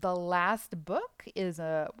 the last book is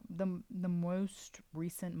the most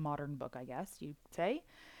recent modern book, I guess you'd say,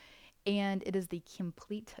 and it is the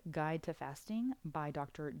Complete Guide to Fasting by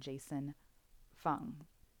Dr. Jason Fung.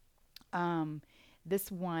 Um,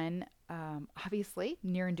 this one, obviously,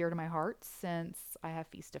 near and dear to my heart since I have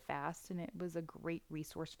Feast to Fast, and it was a great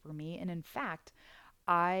resource for me. And in fact,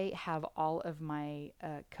 I have all of my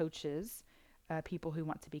coaches, people who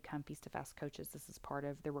want to become Feast to Fast coaches. This is part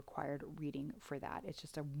of the required reading for that. It's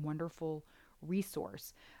just a wonderful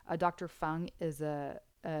resource. Dr. Fung is a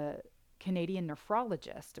Canadian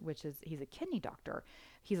nephrologist, which is he's a kidney doctor.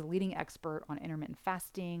 He's a leading expert on intermittent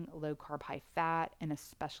fasting, low carb, high fat, and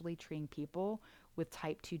especially treating people with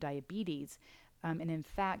type 2 diabetes. And in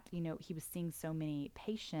fact, he was seeing so many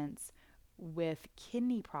patients with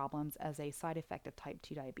kidney problems as a side effect of type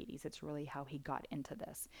 2 diabetes. It's really how he got into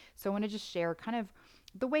this. So I want to just share kind of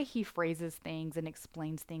the way he phrases things and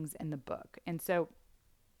explains things in the book. And so,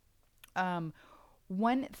 um,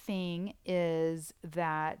 one thing is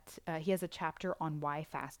that he has a chapter on why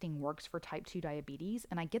fasting works for type 2 diabetes.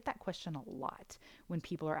 And I get that question a lot when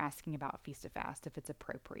people are asking about Feast to Fast, if it's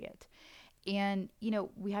appropriate. And,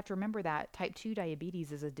 we have to remember that type 2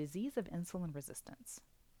 diabetes is a disease of insulin resistance.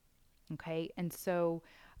 Okay. And so,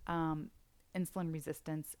 um, insulin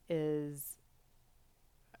resistance is,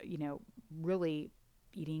 you know, really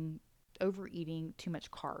eating, overeating too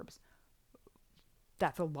much carbs.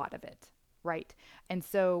 That's a lot of it. Right. And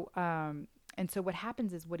so, what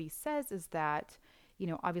happens is what he says is that,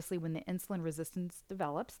 obviously when the insulin resistance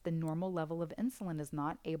develops, the normal level of insulin is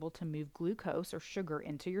not able to move glucose or sugar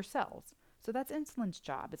into your cells. So that's insulin's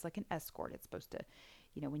job. It's like an escort. It's supposed to,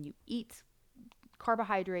 when you eat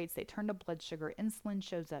carbohydrates, they turn to blood sugar. Insulin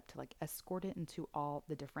shows up to like escort it into all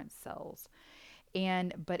the different cells.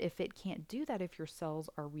 But if it can't do that, if your cells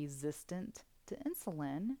are resistant to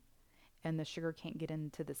insulin, and the sugar can't get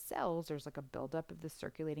into the cells, there's like a buildup of the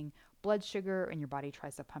circulating blood sugar, and your body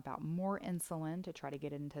tries to pump out more insulin to try to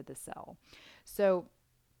get into the cell. So,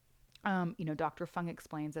 Dr. Fung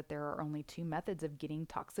explains that there are only two methods of getting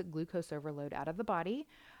toxic glucose overload out of the body.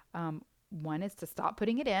 One is to stop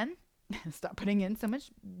putting it in, stop putting in so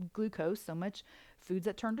much glucose, so much foods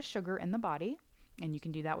that turn to sugar in the body. And you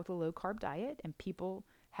can do that with a low carb diet. And people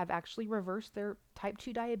have actually reversed their type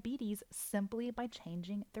 2 diabetes simply by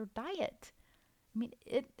changing their diet. I mean,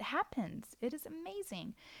 it happens. It is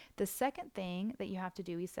amazing. The second thing that you have to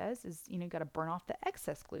do, he says, is, you got to burn off the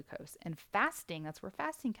excess glucose. And fasting, that's where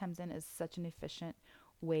fasting comes in, is such an efficient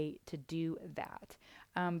way to do that.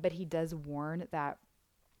 But he does warn that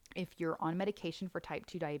if you're on medication for type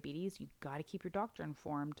 2 diabetes, you got to keep your doctor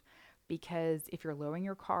informed because if you're lowering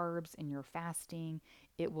your carbs and you're fasting,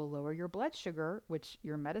 it will lower your blood sugar, which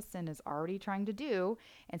your medicine is already trying to do.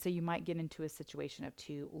 And so you might get into a situation of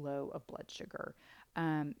too low of blood sugar.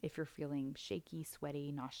 If you're feeling shaky,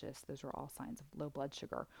 sweaty, nauseous, those are all signs of low blood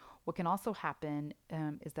sugar. What can also happen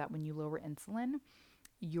is that when you lower insulin,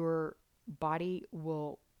 your body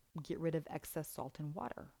will get rid of excess salt and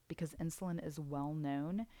water because insulin is well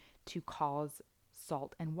known to cause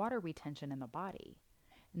salt and water retention in the body.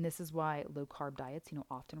 And this is why low carb diets,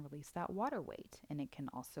 often release that water weight, and it can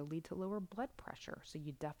also lead to lower blood pressure. So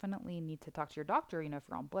you definitely need to talk to your doctor, if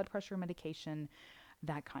you're on blood pressure medication,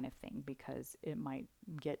 that kind of thing, because it might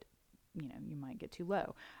get, you might get too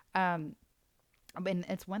low. Um, and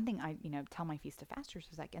it's one thing I, tell my feast of fasters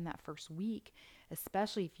is like in that first week,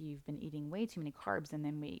 especially if you've been eating way too many carbs, and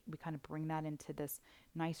then we kind of bring that into this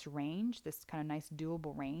nice range, this kind of nice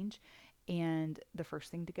doable range. And the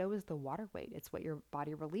first thing to go is the water weight. It's what your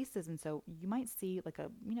body releases. And so you might see like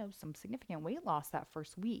some significant weight loss that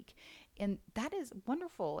first week. And that is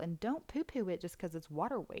wonderful. And don't poo poo it just because it's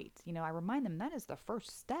water weight. I remind them that is the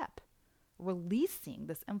first step, releasing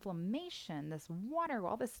this inflammation, this water,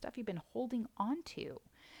 all this stuff you've been holding onto.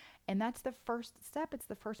 And that's the first step. It's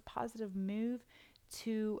the first positive move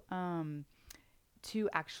to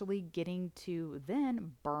actually getting to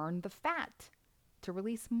then burn the fat to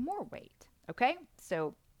release more weight. Okay?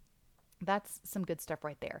 So that's some good stuff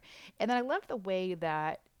right there. And then I love the way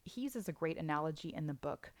that he uses a great analogy in the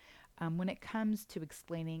book when it comes to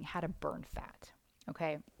explaining how to burn fat.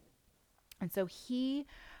 Okay? And so he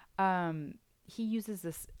uses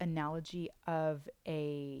this analogy of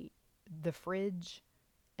the fridge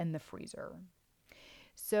and the freezer.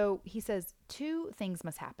 So he says two things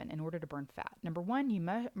must happen in order to burn fat. Number one, you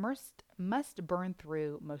must burn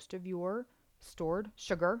through most of your stored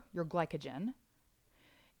sugar, your glycogen.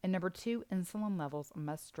 And number two, insulin levels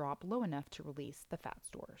must drop low enough to release the fat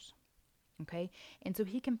stores. Okay? And so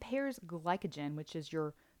he compares glycogen, which is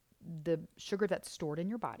the sugar that's stored in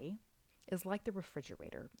your body, is like the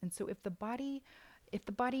refrigerator. And so if the body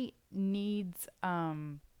needs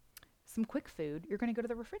some quick food, you're going to go to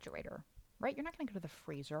the refrigerator, right? You're not going to go to the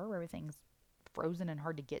freezer where everything's frozen and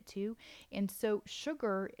hard to get to. And so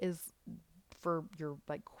sugar is for your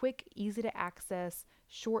like quick, easy to access,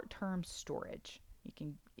 short-term storage.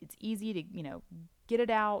 It's easy to, get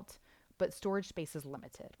it out, but storage space is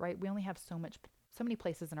limited, right? We only have so many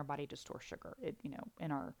places in our body to store sugar.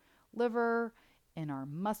 In our liver, in our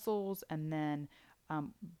muscles, and then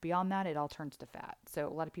beyond that, it all turns to fat. So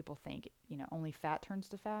a lot of people think, only fat turns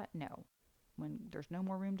to fat. No. When there's no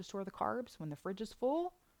more room to store the carbs, when the fridge is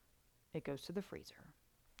full, it goes to the freezer.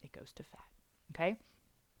 It goes to fat. Okay?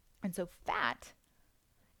 And so fat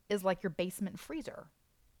is like your basement freezer.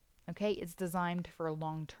 Okay? It's designed for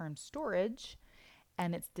long-term storage,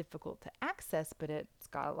 and it's difficult to access, but it's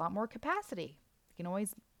got a lot more capacity. You can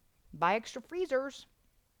always buy extra freezers.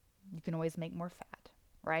 You can always make more fat,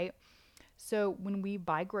 right? So when we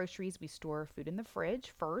buy groceries, we store food in the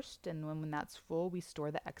fridge first, and when that's full, we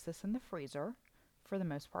store the excess in the freezer. For the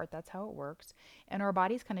most part, that's how it works. And our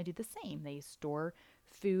bodies kind of do the same. They store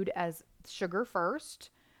food as sugar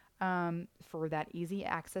first for that easy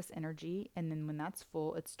access energy, and then when that's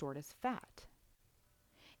full, it's stored as fat.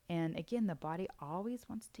 And again, the body always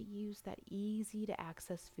wants to use that easy to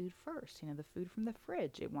access food first. The food from the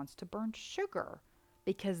fridge. It wants to burn sugar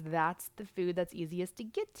because that's the food that's easiest to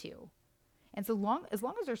get to. And as long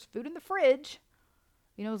as there's food in the fridge,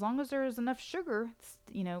 as long as there's enough sugar,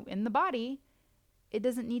 in the body, it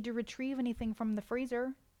doesn't need to retrieve anything from the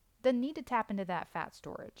freezer. It doesn't need to tap into that fat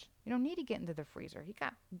storage. You don't need to get into the freezer.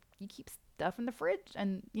 You keep stuff in the fridge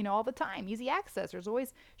and, all the time, easy access. There's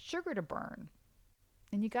always sugar to burn.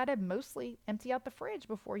 And you got to mostly empty out the fridge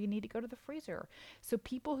before you need to go to the freezer. So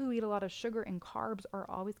people who eat a lot of sugar and carbs are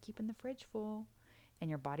always keeping the fridge full, and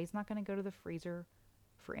your body's not going to go to the freezer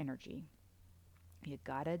for energy. You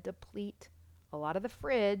gotta deplete a lot of the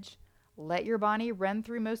fridge, let your body run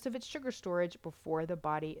through most of its sugar storage before the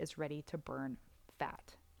body is ready to burn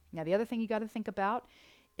fat. Now, the other thing you gotta think about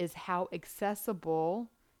is how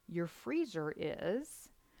accessible your freezer is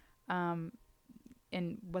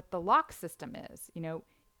and what the lock system is.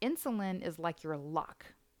 Insulin is like your lock.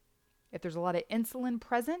 If there's a lot of insulin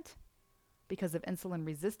present because of insulin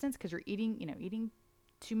resistance, because you're eating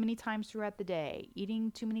too many times throughout the day,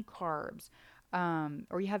 eating too many carbs,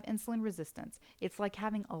 or you have insulin resistance, it's like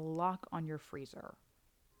having a lock on your freezer.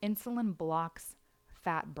 Insulin blocks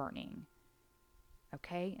fat burning.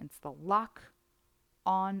 Okay? It's the lock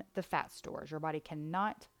on the fat stores. Your body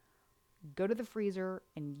cannot go to the freezer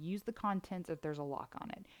and use the contents if there's a lock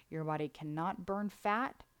on it. Your body cannot burn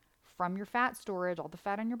fat from your fat storage, all the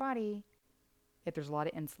fat in your body, if there's a lot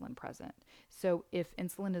of insulin present. So if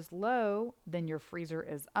insulin is low, then your freezer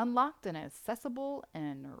is unlocked and accessible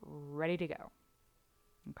and ready to go.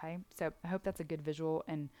 Okay, so I hope that's a good visual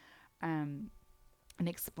um, and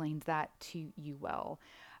explains that to you well.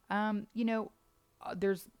 You know,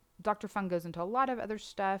 there's Dr. Fung goes into a lot of other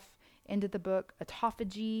stuff into the book,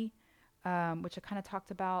 autophagy, which I kind of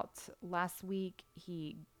talked about last week.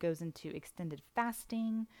 He goes into extended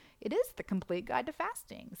fasting. It is the complete guide to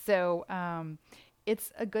fasting. So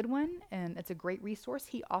it's a good one and it's a great resource.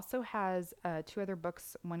 He also has two other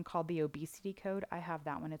books, one called The Obesity Code. I have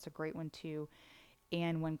that one. It's a great one too.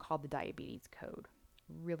 And one called The Diabetes Code.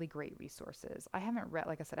 Really great resources. I haven't read,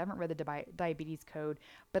 like I said, I haven't read the Diabetes Code,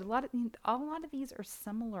 but a lot of these are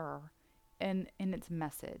similar in its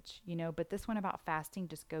message, But this one about fasting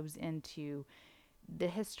just goes into the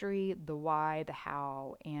history, the why, the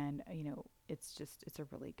how, and it's a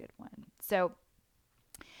really good one. So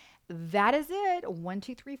that is it. One,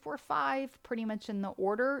 two, three, four, five, pretty much in the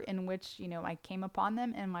order in which I came upon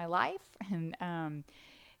them in my life,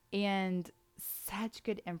 and such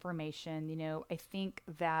good information. I think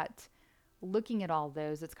that looking at all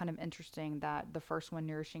those, it's kind of interesting that the first one,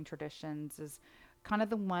 Nourishing Traditions, is kind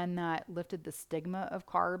of the one that lifted the stigma of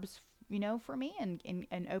carbs, for me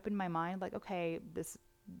and opened my mind like, okay, this,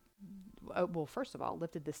 well, first of all, it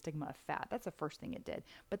lifted the stigma of fat. That's the first thing it did.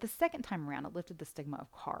 But the second time around, it lifted the stigma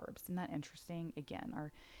of carbs. Isn't that interesting? Again,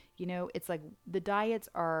 or, it's like the diets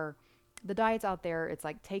out there, it's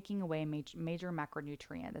like taking away major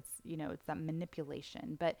macronutrient. It's that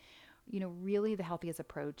manipulation. But, really the healthiest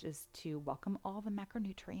approach is to welcome all the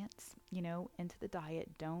macronutrients, into the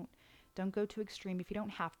diet. Don't go too extreme if you don't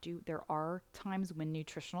have to. There are times when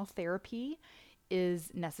nutritional therapy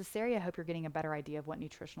is necessary. I hope you're getting a better idea of what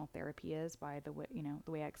nutritional therapy is by the way,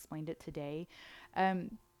 the way I explained it today.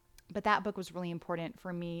 But that book was really important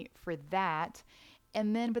for me for that.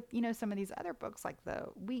 And then, but some of these other books like the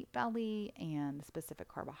Wheat Belly and the Specific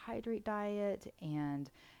Carbohydrate Diet,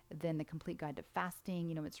 and then the Complete Guide to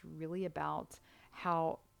Fasting, it's really about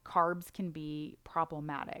how carbs can be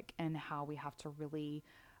problematic and how we have to really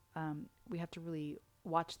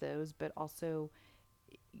watch those, but also,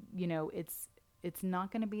 it's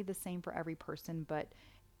not going to be the same for every person, but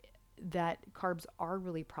that carbs are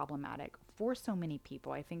really problematic for so many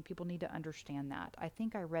people. I think people need to understand that. I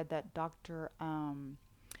think I read that Dr. Hyman,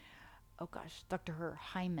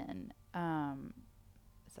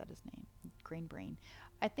 is that his name? Grain Brain.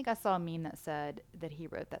 I think I saw a meme that said that he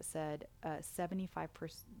wrote that said 75%.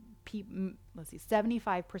 Let's see,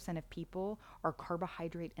 75% of people are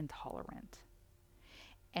carbohydrate intolerant.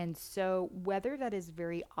 And so, whether that is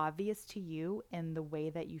very obvious to you in the way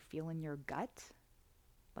that you feel in your gut,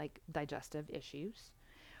 like digestive issues,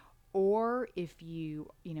 or if you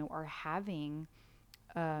are having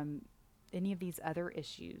um, any of these other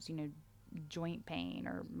issues, joint pain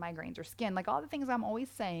or migraines or skin, like all the things I'm always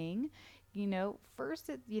saying, first,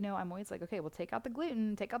 I'm always like, okay, well, take out the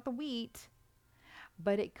gluten, take out the wheat,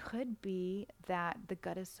 but it could be that the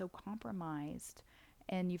gut is so compromised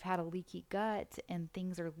and you've had a leaky gut and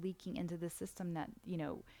things are leaking into the system that,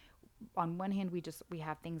 on one hand, we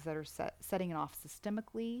have things that are setting it off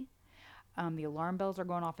systemically. The alarm bells are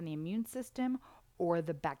going off in the immune system, or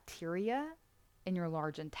the bacteria in your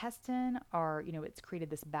large intestine are, it's created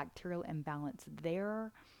this bacterial imbalance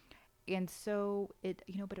there. And so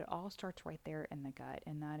but it all starts right there in the gut.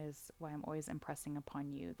 And that is why I'm always impressing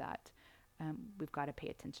upon you that we've got to pay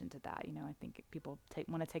attention to that. I think people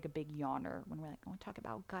want to take a big yawner when we're like, oh, talk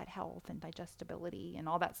about gut health and digestibility and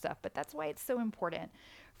all that stuff. But that's why it's so important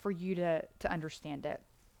for you to understand it.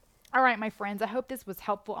 All right, my friends, I hope this was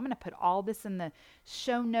helpful. I'm going to put all this in the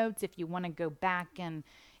show notes if you want to go back and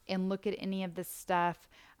look at any of this stuff.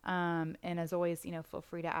 And as always, feel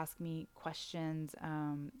free to ask me questions.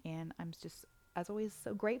 And I'm just, as always,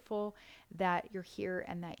 so grateful that you're here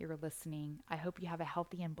and that you're listening. I hope you have a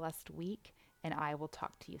healthy and blessed week, and I will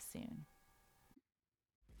talk to you soon.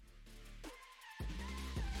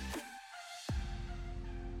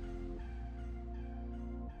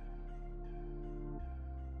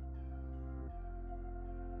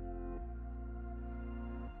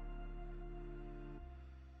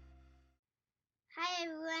 Hi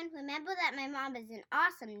everyone, remember that my mom is an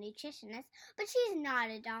awesome nutritionist, but she's not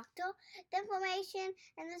a doctor. The information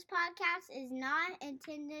in this podcast is not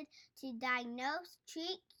intended to diagnose,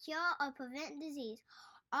 treat, cure, or prevent disease.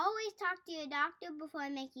 Always talk to your doctor before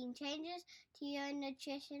making changes to your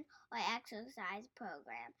nutrition or exercise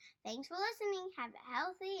program. Thanks for listening. Have a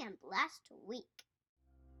healthy and blessed week.